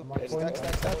 Stack.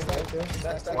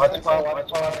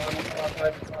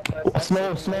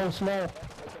 Snow.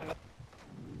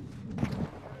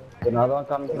 Another one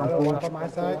coming from One from my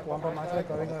side,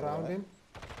 going around him.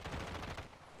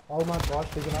 Oh my gosh,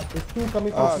 there's two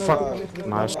coming from snow.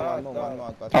 Nice. One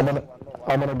more. I'm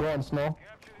gonna go on snow.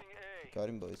 Got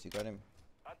him, boys, you got him.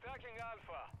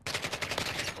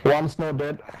 One snow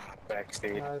dead.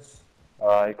 Backstage. Nice.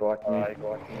 I got me. I'm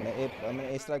gonna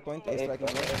airstrike point.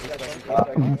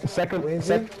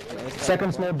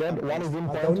 Second snow dead. One is in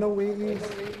I don't point. know where he is.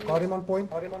 Got him on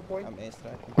point. I'm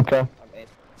airstriking. Okay.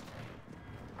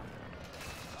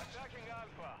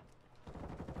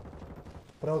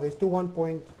 Bro, there's two 1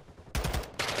 point.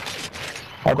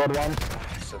 I got one.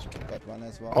 Got one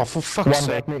as well. Oh, for fuck's One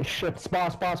sake. got me. Shit.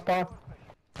 Spar.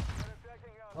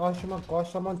 Oh my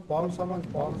gosh, someone's bomb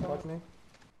got me.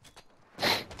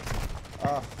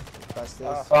 Ah,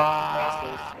 fastest.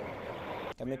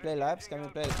 Can we play labs? Yeah,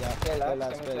 play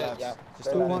labs. Just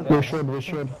 2-1. We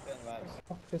should. What the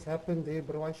fuck just happened there,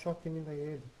 bro? I shot him in the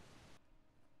head.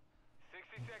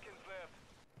 60 seconds left.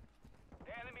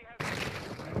 The enemy has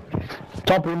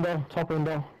Top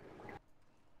window.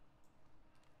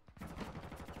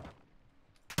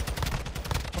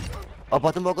 Oh,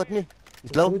 bottom bar got me.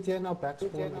 It's low. Who's here now? Back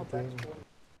spawn again.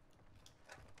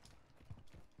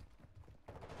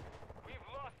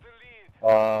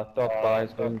 Top bar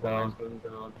is going down.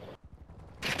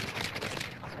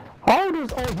 How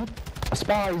does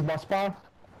spies, but spy?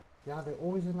 Yeah, they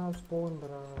always in our spawn,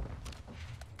 bro.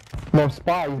 No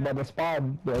spies, but the spy,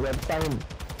 the sign.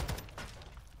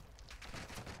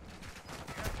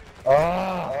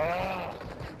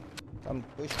 Come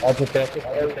push.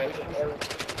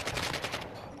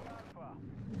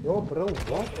 Yo, bro,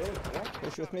 what?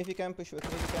 Push with me if you can. Push with me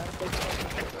if you can.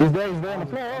 He's there on the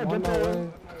floor. I'm on my way.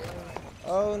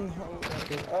 Oh no.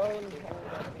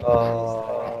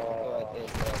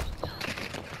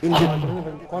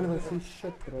 Can't even see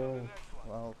shit, bro.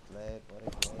 Well played. What a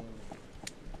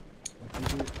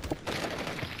game.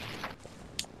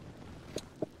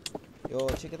 Yo,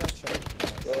 check it out, shot.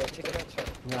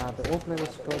 Yeah, they all play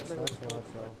with scopes, that's why, so.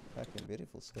 Fucking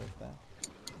beautiful scope there.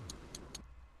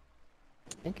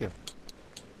 Thank you.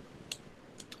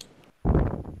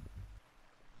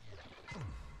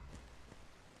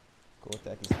 Core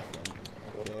attack is different.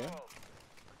 Okay.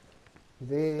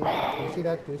 You see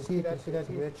that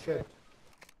weird shit?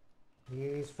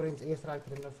 His friend's airstrike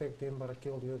didn't affect him, but it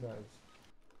killed you guys.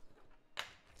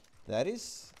 That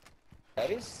is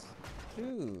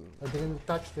true. It didn't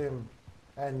touch them,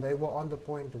 and they were on the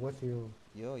point with you.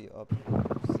 Yo, you up.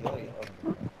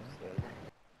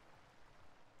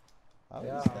 How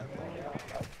is that?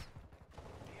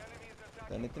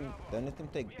 Don't let them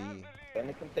take B.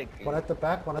 One at the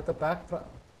back.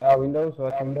 Windows.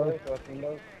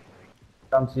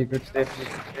 Some secret steps.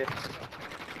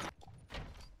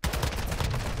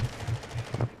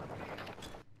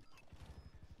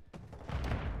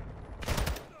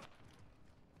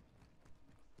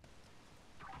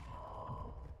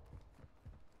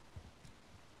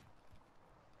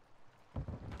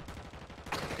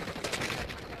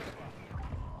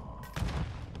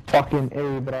 Fucking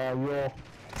A, bro, yo.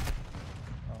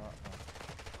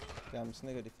 Yeah, I'm just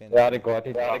gonna go defend. Yeah, they got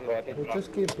it. We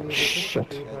just keep B,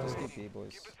 Just keep B,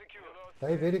 boys.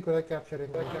 They're very good at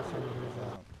capturing the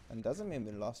And doesn't mean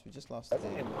we lost, we just lost the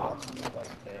game. We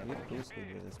had two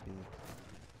squad with this B.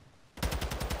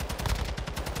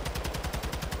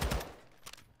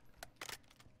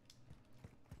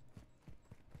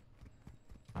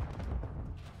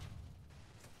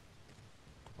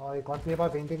 Oh, you got me by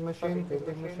vending machine.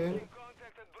 Contacted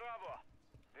Bravo.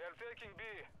 They are taking B.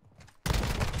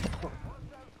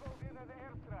 Hostiles called in an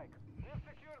airstrike. We've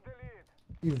secured the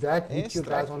lead. If that hits you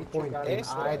guys on point, then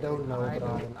I don't know,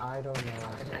 bro. I don't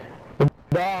know.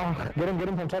 Get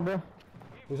him from top there.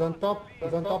 He's on top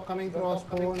coming through our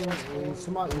spawn. He's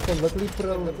smart. He can literally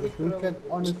throw. He can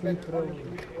honestly throw.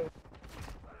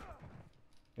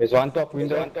 There's one top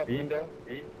window.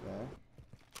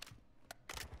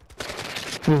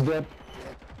 He's dead.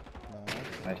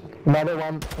 Nice. Another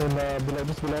one in below,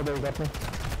 just below there, you got me.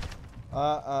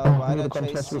 Why need not to come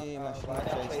chase catch him? I should not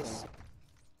chase him.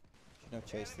 Should not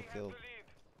chase the kill.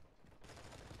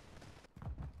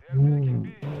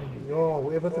 Yo,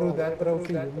 whoever threw that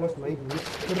trophy, you must make me.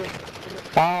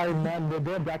 Ah, man, they're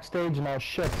there backstage now,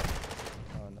 shit.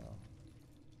 Oh no.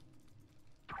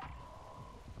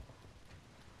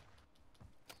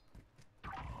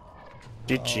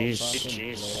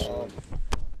 GG's.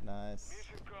 Nice.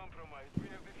 Mission compromised. We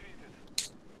have defeated.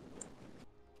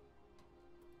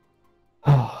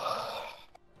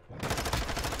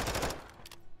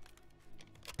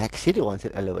 Taxi City wants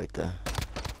an elevator.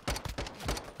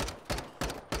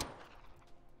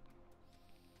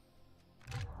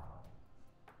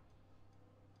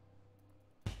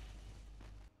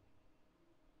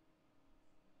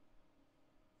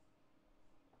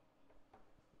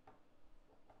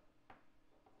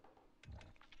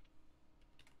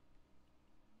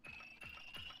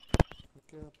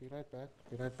 Okay, be right back.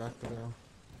 Be right back to the.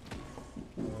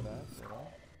 Alright.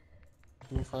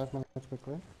 Give me 5 minutes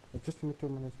quickly. Just give me 2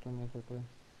 minutes quickly.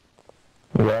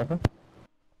 What happened?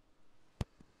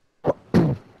 I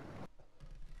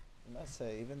must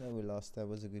say, even though we lost, that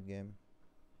was a good game.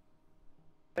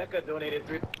 Becca donated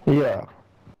 3. Yeah.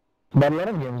 But a lot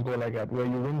of games go like that, where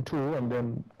you win 2 and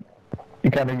then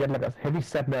you kind of get like a heavy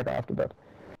setback after that.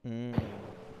 But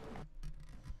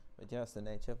yeah, it's the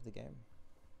nature of the game.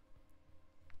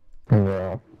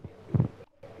 Yeah.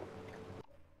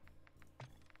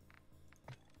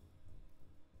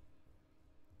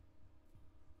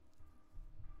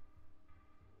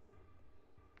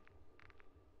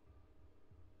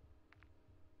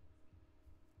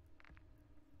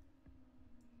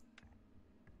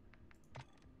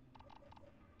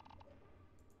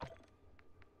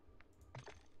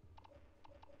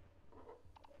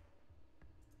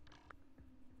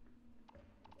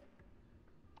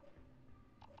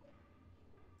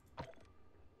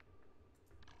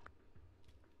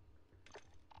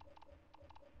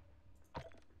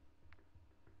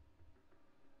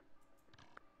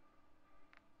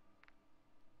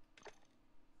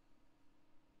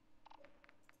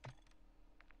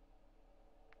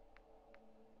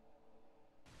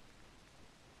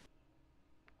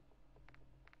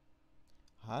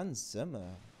 Hans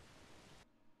Zimmer.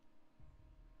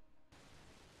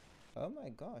 Oh my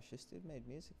gosh, this dude made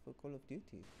music for Call of Duty.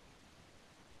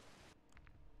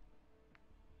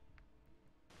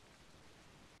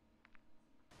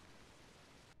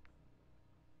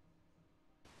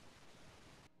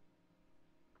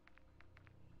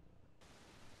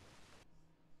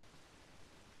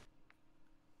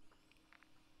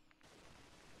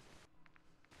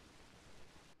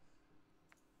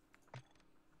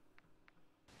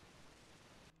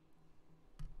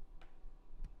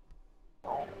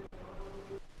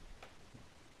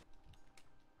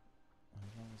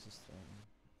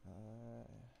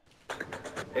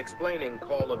 Explaining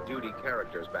Call of Duty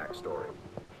characters' backstory.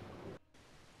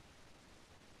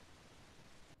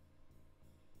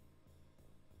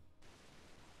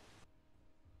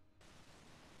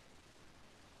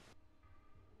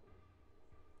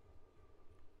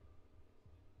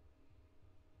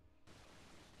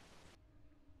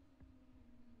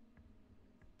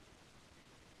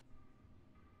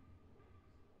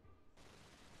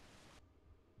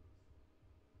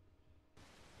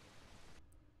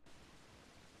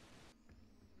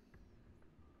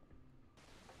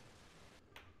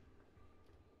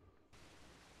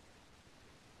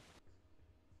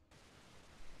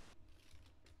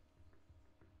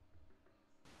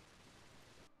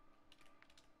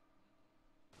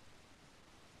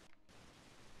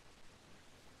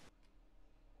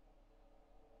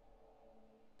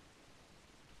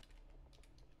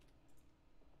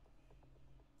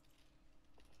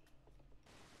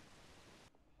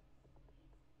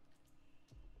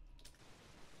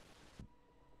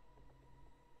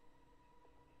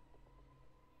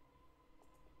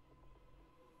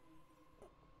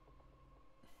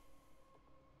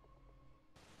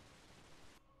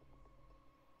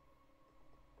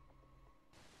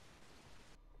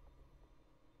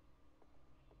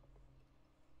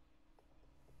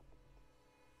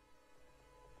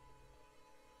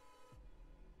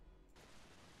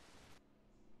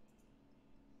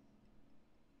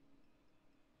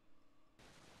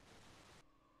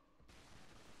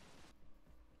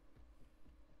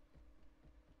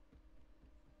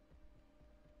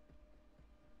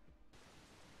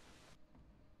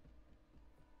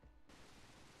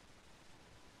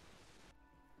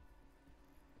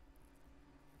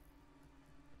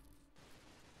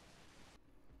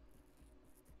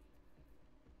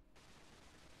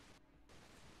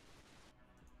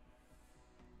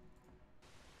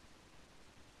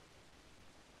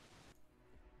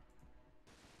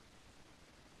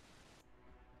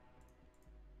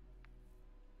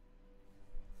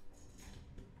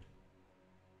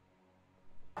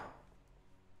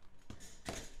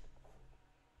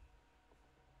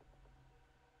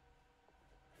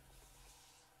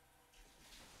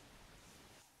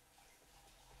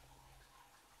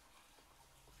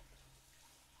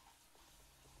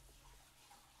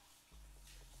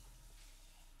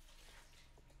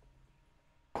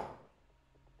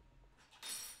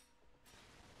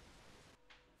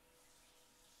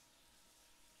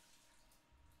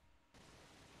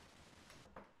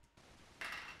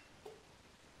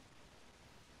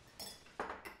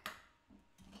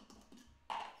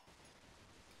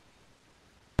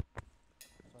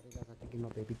 Sorry guys, I have to give my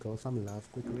baby girl some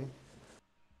love quickly.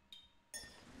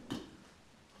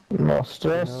 No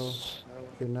stress.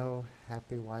 You know,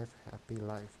 happy wife, happy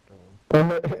life,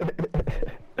 though.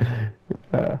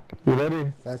 You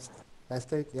ready?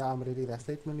 Yeah, I'm ready. That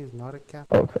statement is not a cap,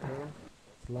 Okay.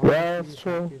 bro. Yeah, that's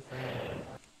true.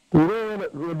 You know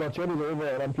when my chat is over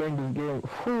and I'm playing this game,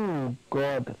 oh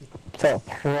god, it's a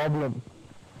problem.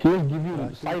 He just give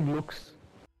you side looks.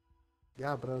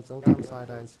 Yeah, bro, it's all time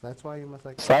side eyes. That's why you must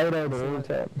like Side eye the whole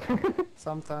time.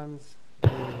 Sometimes,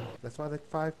 that's why like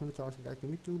 5 minutes I was like, give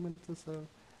me 2 minutes or so.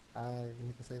 You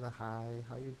need to say the hi,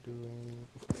 how you doing?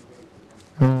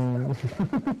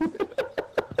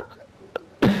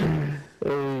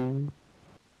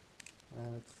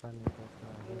 It's funny, but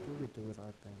we do it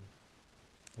our thing.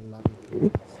 I love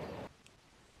you.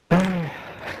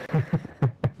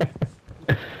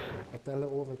 I tell her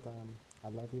all the time, I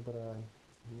love you, but I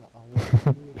won't do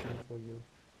anything for you.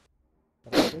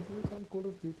 But I guess we can Call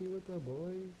of Duty with the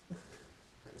boys.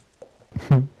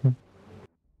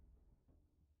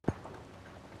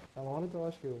 I wanted to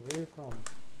ask you, where are you from?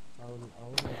 I wanted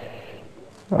to ask you.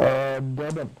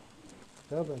 Durban.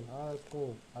 Durban, that's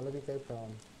cool. I live in Cape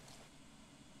Town.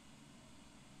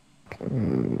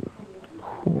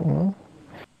 What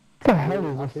the hell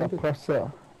is this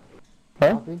suppressor?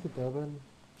 Huh? I've been to Durban.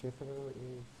 Jeffro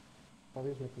is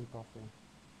always making coffee.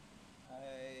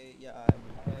 I'm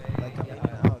in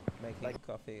and out making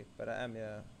coffee, but I am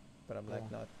here, but I'm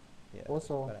like not Yeah.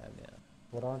 Also, But I am, yeah.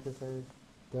 what I want to say is,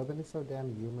 Durban is so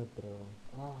damn humid, bro.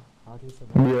 Ah, how do you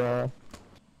survive? Yeah.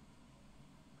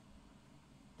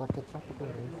 Like a tropical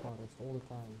rainforest all the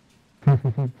time.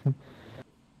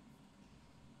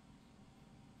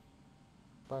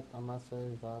 But I must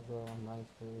say, vibes are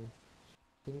nice there.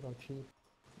 Things are cheap.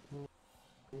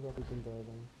 Things are cheap in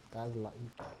Durban. Guys like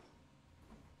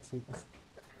cheap.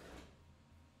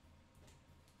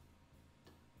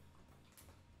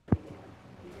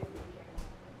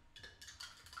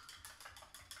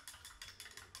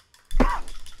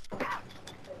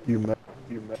 You met.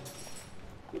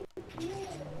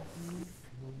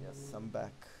 Yes, I'm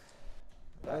back.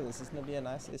 Oh, this is gonna be a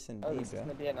nice S&D, bro.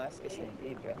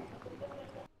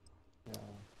 Yeah, I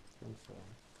think so.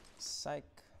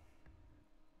 Psych.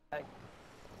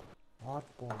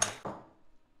 Hardpoint.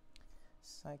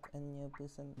 Psych in your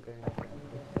bosom.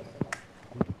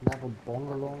 Have a bong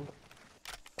along.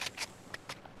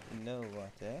 You know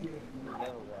what, eh?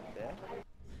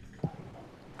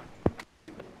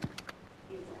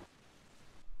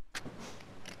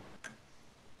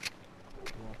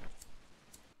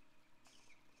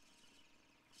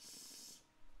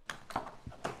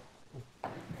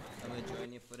 I'm gonna join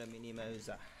you for the mini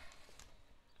Moza.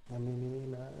 I'm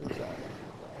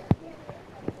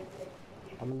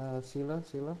gonna Sila.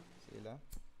 Sila.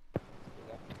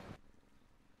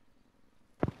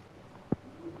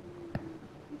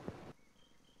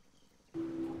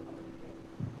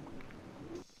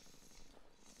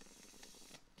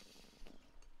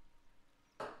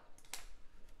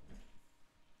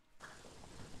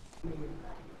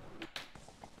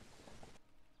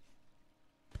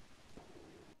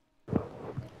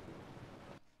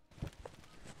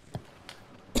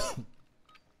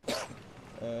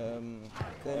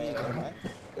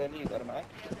 Curly, you got a mic?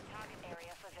 Clear the target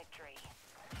area for victory.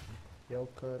 Yo,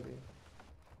 Curly.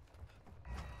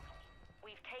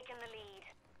 We've taken the lead.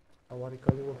 I want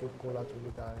Curly will give call out to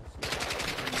you guys.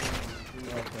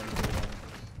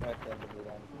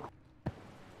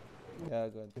 Yeah,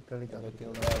 good. Curly Go doesn't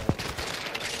kill kill them.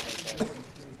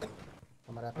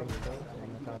 I'm wrapping it up. I'm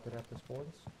gonna try to wrap the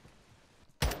spawns.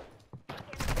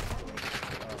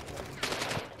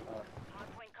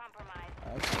 Hardpoint compromised. I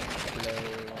can play.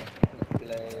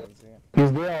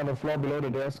 He's there on the floor below the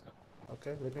desk.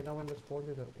 Okay, let me know when the spawn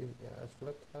is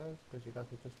flipped, guys, because you guys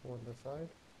need to spawn the side.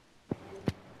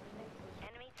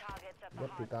 Enemy targets at the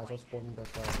Yep, you guys are spawning the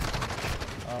side.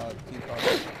 2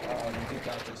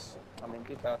 couches. I'm in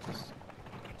 2 couches.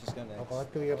 Just go I've next.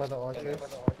 got 2 here by the archers.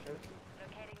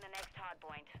 Locating the next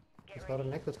hardpoint. Let's go to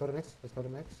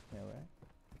next. Yeah, right?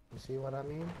 You see what I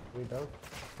mean? We don't.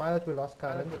 Pilot, we lost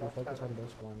current. We focus on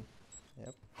this one.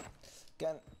 Yep.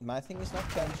 My thing is not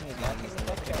punching again, it's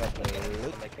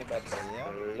making but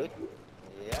loot.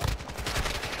 Yeah.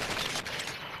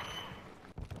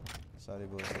 Sorry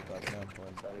boys, I got no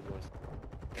point. Sorry boys.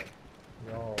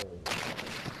 Yo.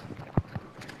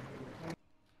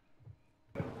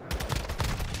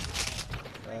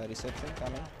 Reception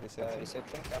coming.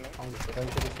 I'm going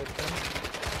to reception.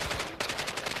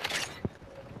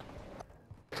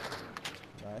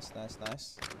 Nice.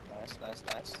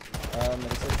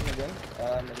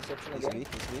 Reception again.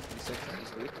 He's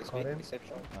weak.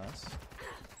 Reception. Nice.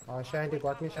 Shandy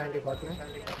got me.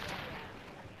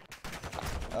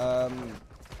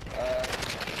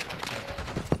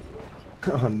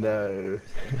 Oh no.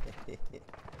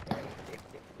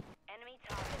 Enemy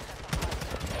targets at the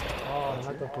hardpoint. Oh,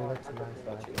 another bullet.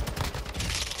 Nice.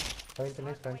 Going to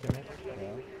next.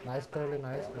 Yeah. Nice girl,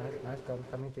 nice girl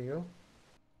coming to you.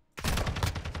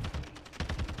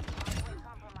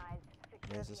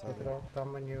 Where's this Take it other? off,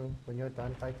 come when you're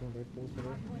done fighting, they pull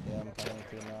through. Yeah, I'm coming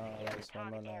through now. I just one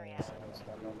more now.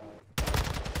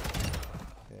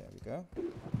 There we go.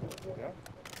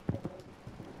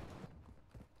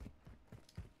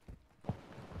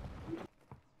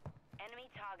 Enemy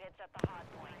targets at the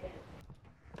hardpoint.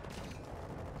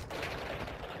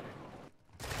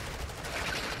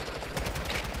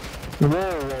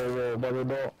 Whoa, by the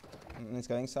door. He's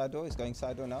going side door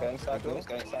now. I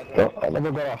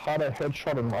never got a harder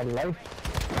headshot in my life.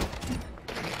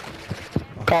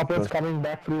 Carpet's coming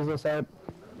back, freezer side.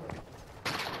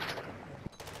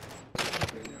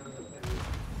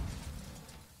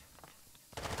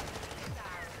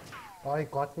 Oh, he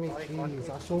got me, jeez.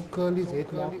 I saw Curly's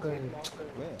head walking.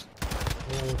 Where?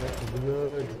 Oh, that's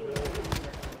weird.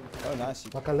 Oh, nice.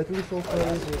 Like, I literally saw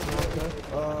Curly's head walking.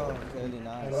 Oh, really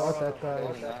nice. I lost that guy.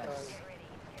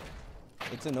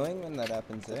 It's annoying when that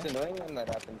happens, eh?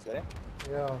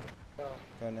 Yeah.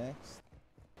 Go next.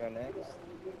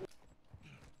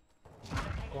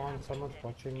 Go on, someone's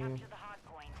watching me.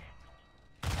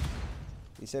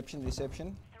 Reception,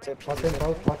 reception. Pot and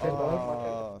both, pot and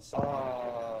both.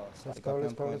 Oh, Let's go,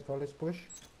 let's go, let's go, let's push.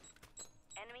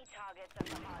 Enemy targets at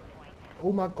the hard point.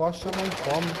 Oh my gosh, someone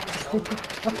bombed.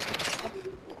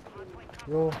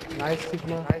 Yo, nice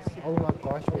Sigma. Oh my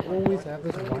gosh, we always have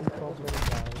this one problem,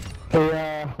 guys.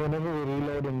 Yeah, whenever we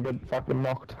reload and get fucking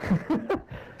knocked.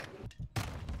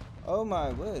 Oh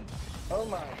my word.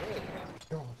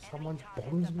 Yo, someone's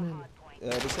bombs, man.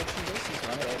 Reception this is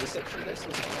one. Reception this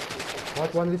is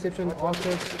What one reception?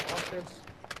 Offense.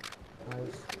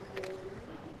 Nice.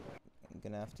 I'm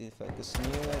gonna have to focus new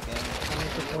again. Coming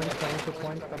to point, coming to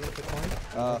point, coming to point.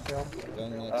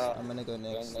 Going next. I'm gonna go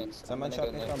next. Someone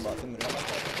shot me from bottom room.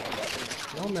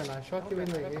 No man, I shot you in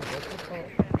the head. What the fuck?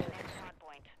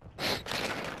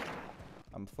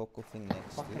 I'm focusing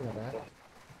next. Fucking rat.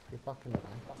 You fucking rat.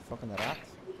 Fucking rat.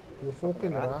 You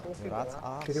fucking rat. Rat's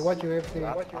ass. Did you watch UFC? No,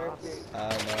 I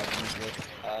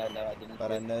didn't yet.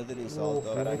 But I know the result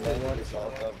of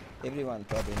everyone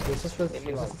probably knows. This is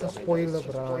a spoiler,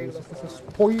 bro. This is a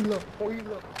spoiler. You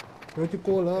know what you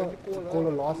call her? You call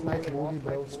her last night's movie,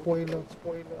 bro. Spoiler.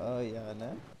 Oh yeah,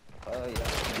 no? Oh yeah.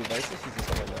 Die wijze is een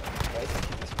spoiler.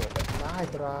 Nah,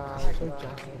 bro. So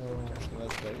just, bro.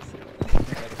 Wat wijze?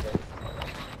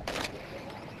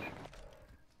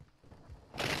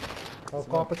 Oh,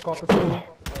 carpet too. There's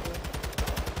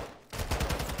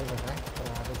a rat, bro.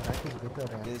 The rat is bitter,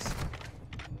 rat. This.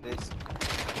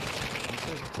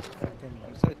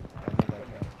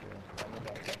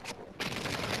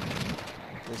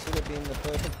 This should have been the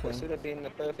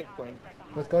perfect point.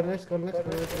 Let's go next, go next.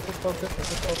 Let's just focus, let's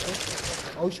just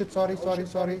focus. Oh shit, sorry. Let's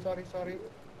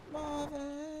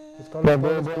go, Go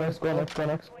let's go.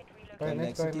 next. Go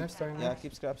next. Yeah,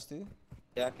 keep scraps too.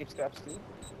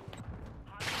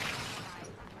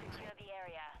 Secure the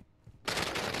area.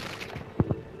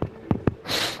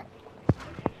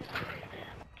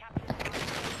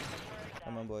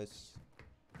 Come on, boys.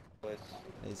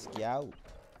 Let's go.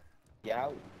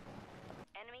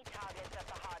 Enemy targets at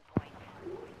the hard point.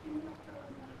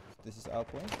 This is our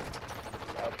point.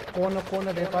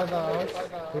 Corner, they by the house.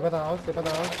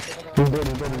 He's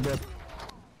dead.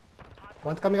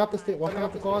 One's coming up the stairs, one's coming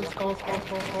up the calls.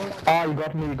 Ah, you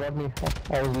got me.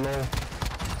 I was low.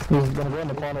 He's gonna go in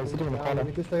the corner, he's sitting in the corner. We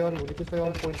need to stay on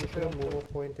point, we shouldn't move off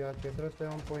point, yeah, just stay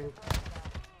on point.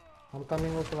 I'm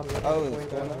coming also, I'm looking Oh, point.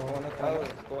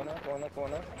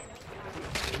 corner.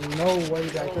 No way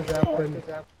that just happened.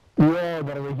 Yeah,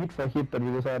 there was a hit for hit, but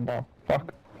we just had now.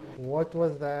 Fuck. What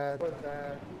was that?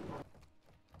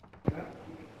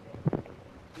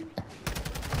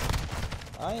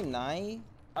 I nine.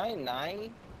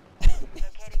 Locating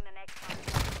the next hard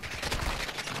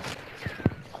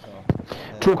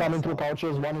Two coming through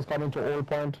couches, one is coming to all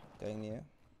point. Going near.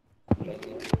 You're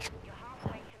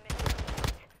halfway to mission.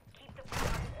 Keep the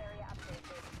target area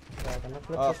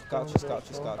updated. Oh, couches.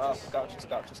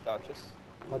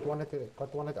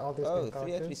 Got one at all these Oh, 3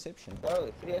 couches. at reception.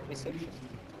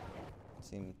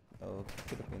 Seemed,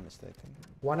 could have been mistaken.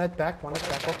 One at back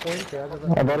off point, the other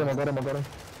I got him. Yeah,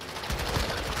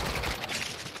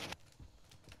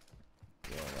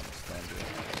 I understand you.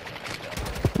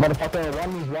 Motherfucker,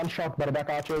 one shot by the back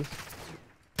archers.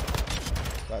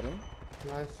 Got him.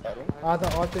 Nice. The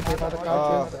archers, they got the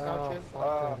couches.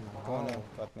 Corner,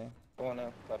 got me.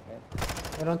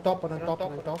 And on top.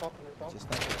 Just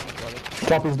not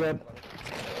Top is dead.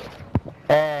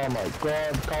 Oh my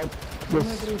god, count. This.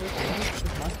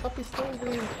 My top is so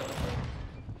green. Enemy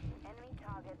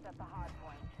targets at the hard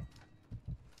point.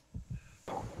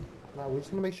 Now we're just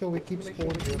gonna make sure we keep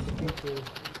spawning here for people.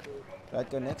 Right,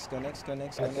 go next.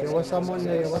 There was someone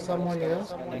here. I'm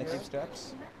gonna keep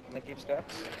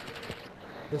straps.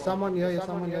 There's someone here.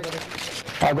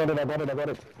 I got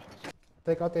it.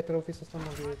 Take out the trophy system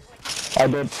of these. I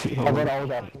got all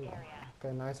that.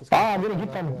 Okay, nice. Ah, I'm getting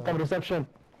hit from reception.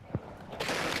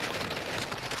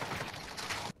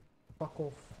 Fuck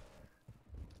off.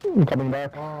 I'm coming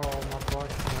back. Oh my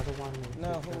gosh, another one.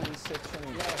 No, reception.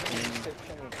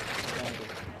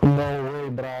 No way,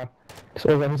 bruh. It's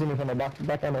over hitting me from the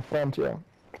back and the front, yeah.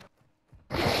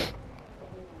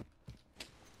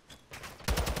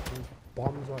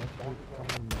 Bombs are actually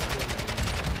coming.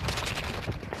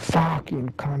 Fucking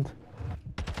cunt.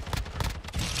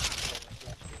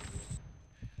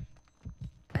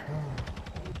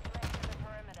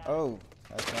 Oh,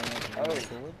 that's one forward.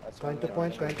 Going to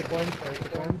point.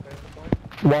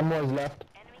 One more is left.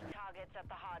 Enemy targets at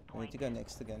the hard We need to go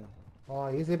next again. Oh,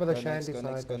 he's able to Go next, shandy go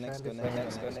side. next, go next.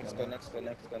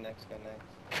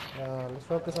 Let's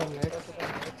focus on next.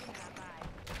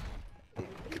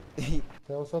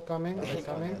 They're also coming.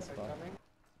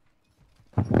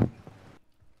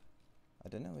 I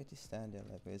don't know where to stand here.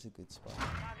 Like, where's a good spot?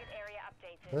 Target area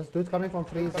updated. This dude's coming from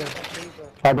freezer.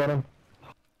 I got him.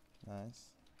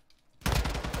 Nice.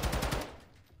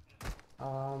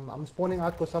 I'm spawning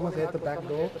out because someone's at the back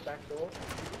door. I'm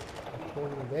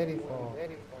spawning very far.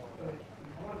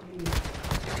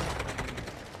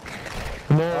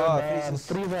 No, man.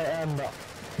 Freezer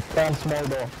and small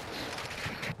door.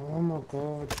 Oh my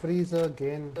god, freezer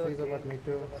again. Freezer got me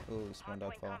too. Oh, he spawned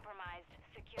out far.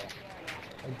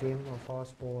 Again, a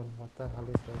fast spawn. What the hell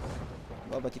is this?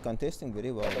 Well, but you're contesting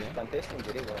very well, yeah?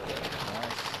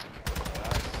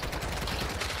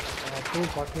 Two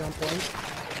got me on point.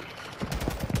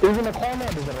 He's in the corner,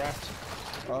 there's a rat.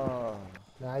 Oh.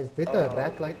 Yeah, it's better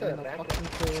rat like in the fucking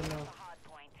corner.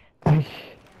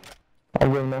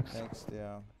 I'll go next. Next,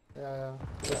 yeah. Yeah.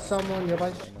 There's someone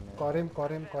nearby. Got him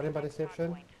by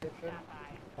reception.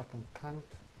 Fucking cunt.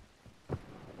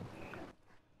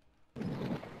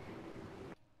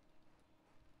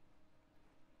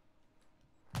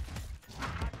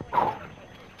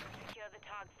 Secure the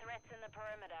target threats in the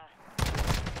perimeter.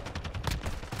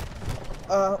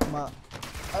 My.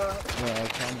 Yeah, I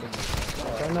can't believe it. I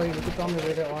don't know, you need to tell me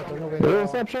where they are. I don't know where they are.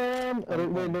 Reception!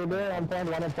 Wait, there, on point,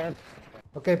 one on point.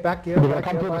 Okay, back here. They're gonna Back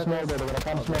come here through the by small this. door, they're gonna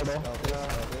come small door.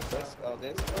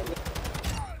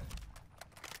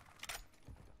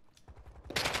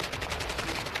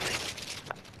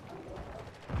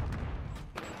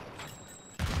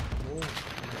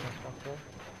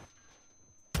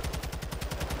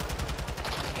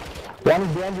 One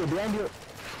is behind you.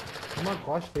 Oh my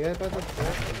gosh, there by the door.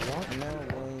 What? No,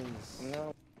 boys.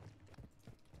 No.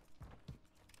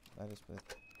 That is good.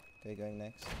 Okay, going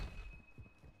next.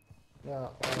 Yeah,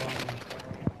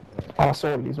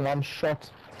 Asshole, he's one shot.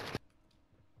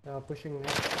 yeah, pushing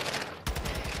next.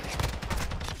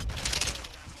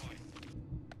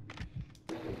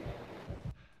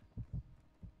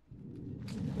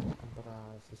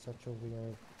 Bruh, this is such a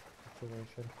weird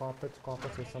situation. Carpets,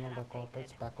 there's someone by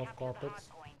carpets, back of carpets.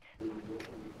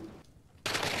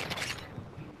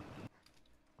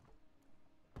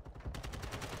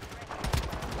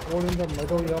 All in the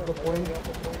middle, you have the point.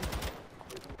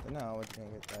 Now we're gonna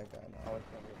get that guy now.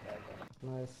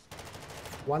 Nice.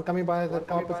 One coming by the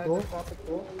carpets door. Two copies. Two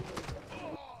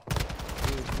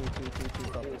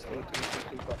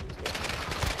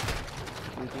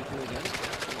again.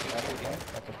 Back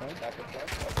a point.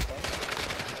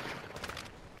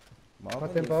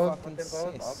 Got them both.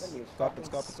 Carpets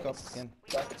again.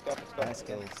 Nice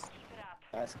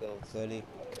kills. Curly.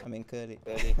 Oh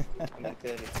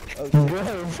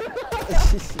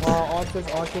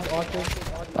shit. Archers.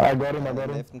 I got him.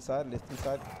 Left inside.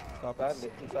 Carpets.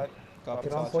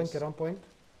 Get on point.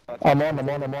 I'm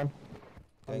on.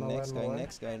 Going next. Go on, you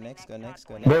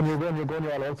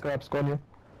all scraps, go on you.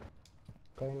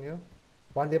 Going you.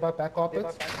 One day by back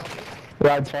carpets.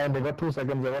 Yeah, it's fine, they got 2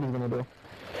 seconds, what he's gonna do?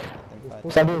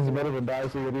 Something's better to die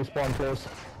so you respawn close.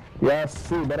 Yes,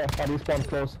 see, better, I respawn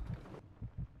close.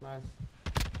 Nice.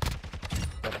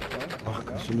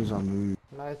 As soon as I move.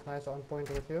 Nice, on point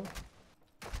with you.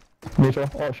 Me too.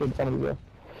 Oh shit, somebody's there.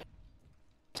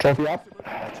 Trophy up.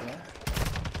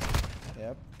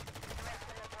 Yep.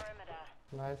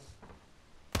 Nice.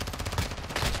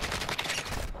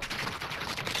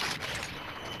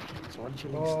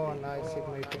 Oh, nice,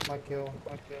 Sigma, you took my kill.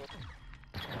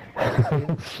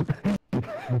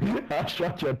 I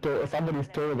shot your toe, somebody's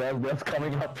toe that's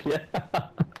coming up here.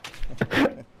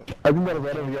 I think that was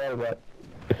one of yours, but...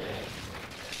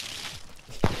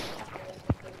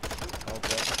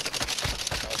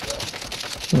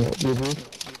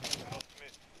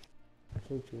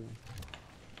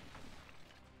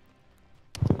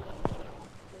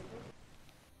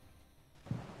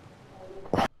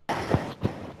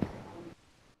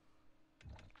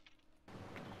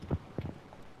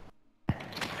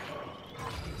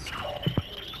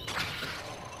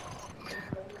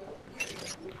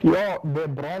 Yo, the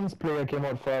bronze player came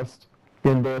out first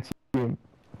in their team.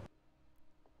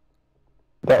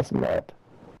 That's mad.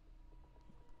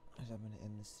 I'm gonna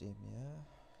end the stream,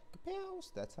 yeah.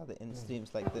 Kapows! That's how they end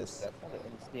streams like this.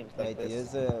 Right,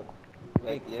 here's a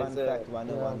quick fun fact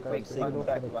 101 from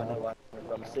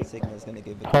Sigma. Sigma's gonna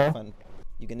give a quick fun.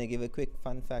 You're gonna give a quick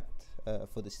fun fact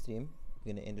for the stream.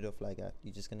 You're gonna end it off like that.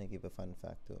 You're just gonna give a fun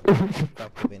fact or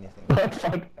fact of anything.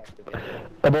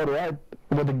 About what?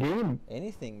 About the game?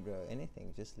 Anything, bro.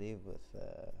 Anything. Just leave with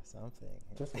something.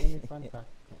 Just any fun fact.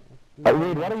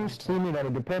 Wait, what are you streaming on?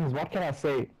 It depends. What can I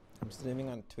say? I'm streaming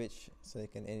on Twitch, so you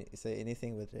can say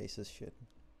anything with racist shit.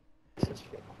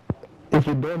 If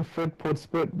you don't fit, put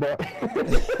spit, but...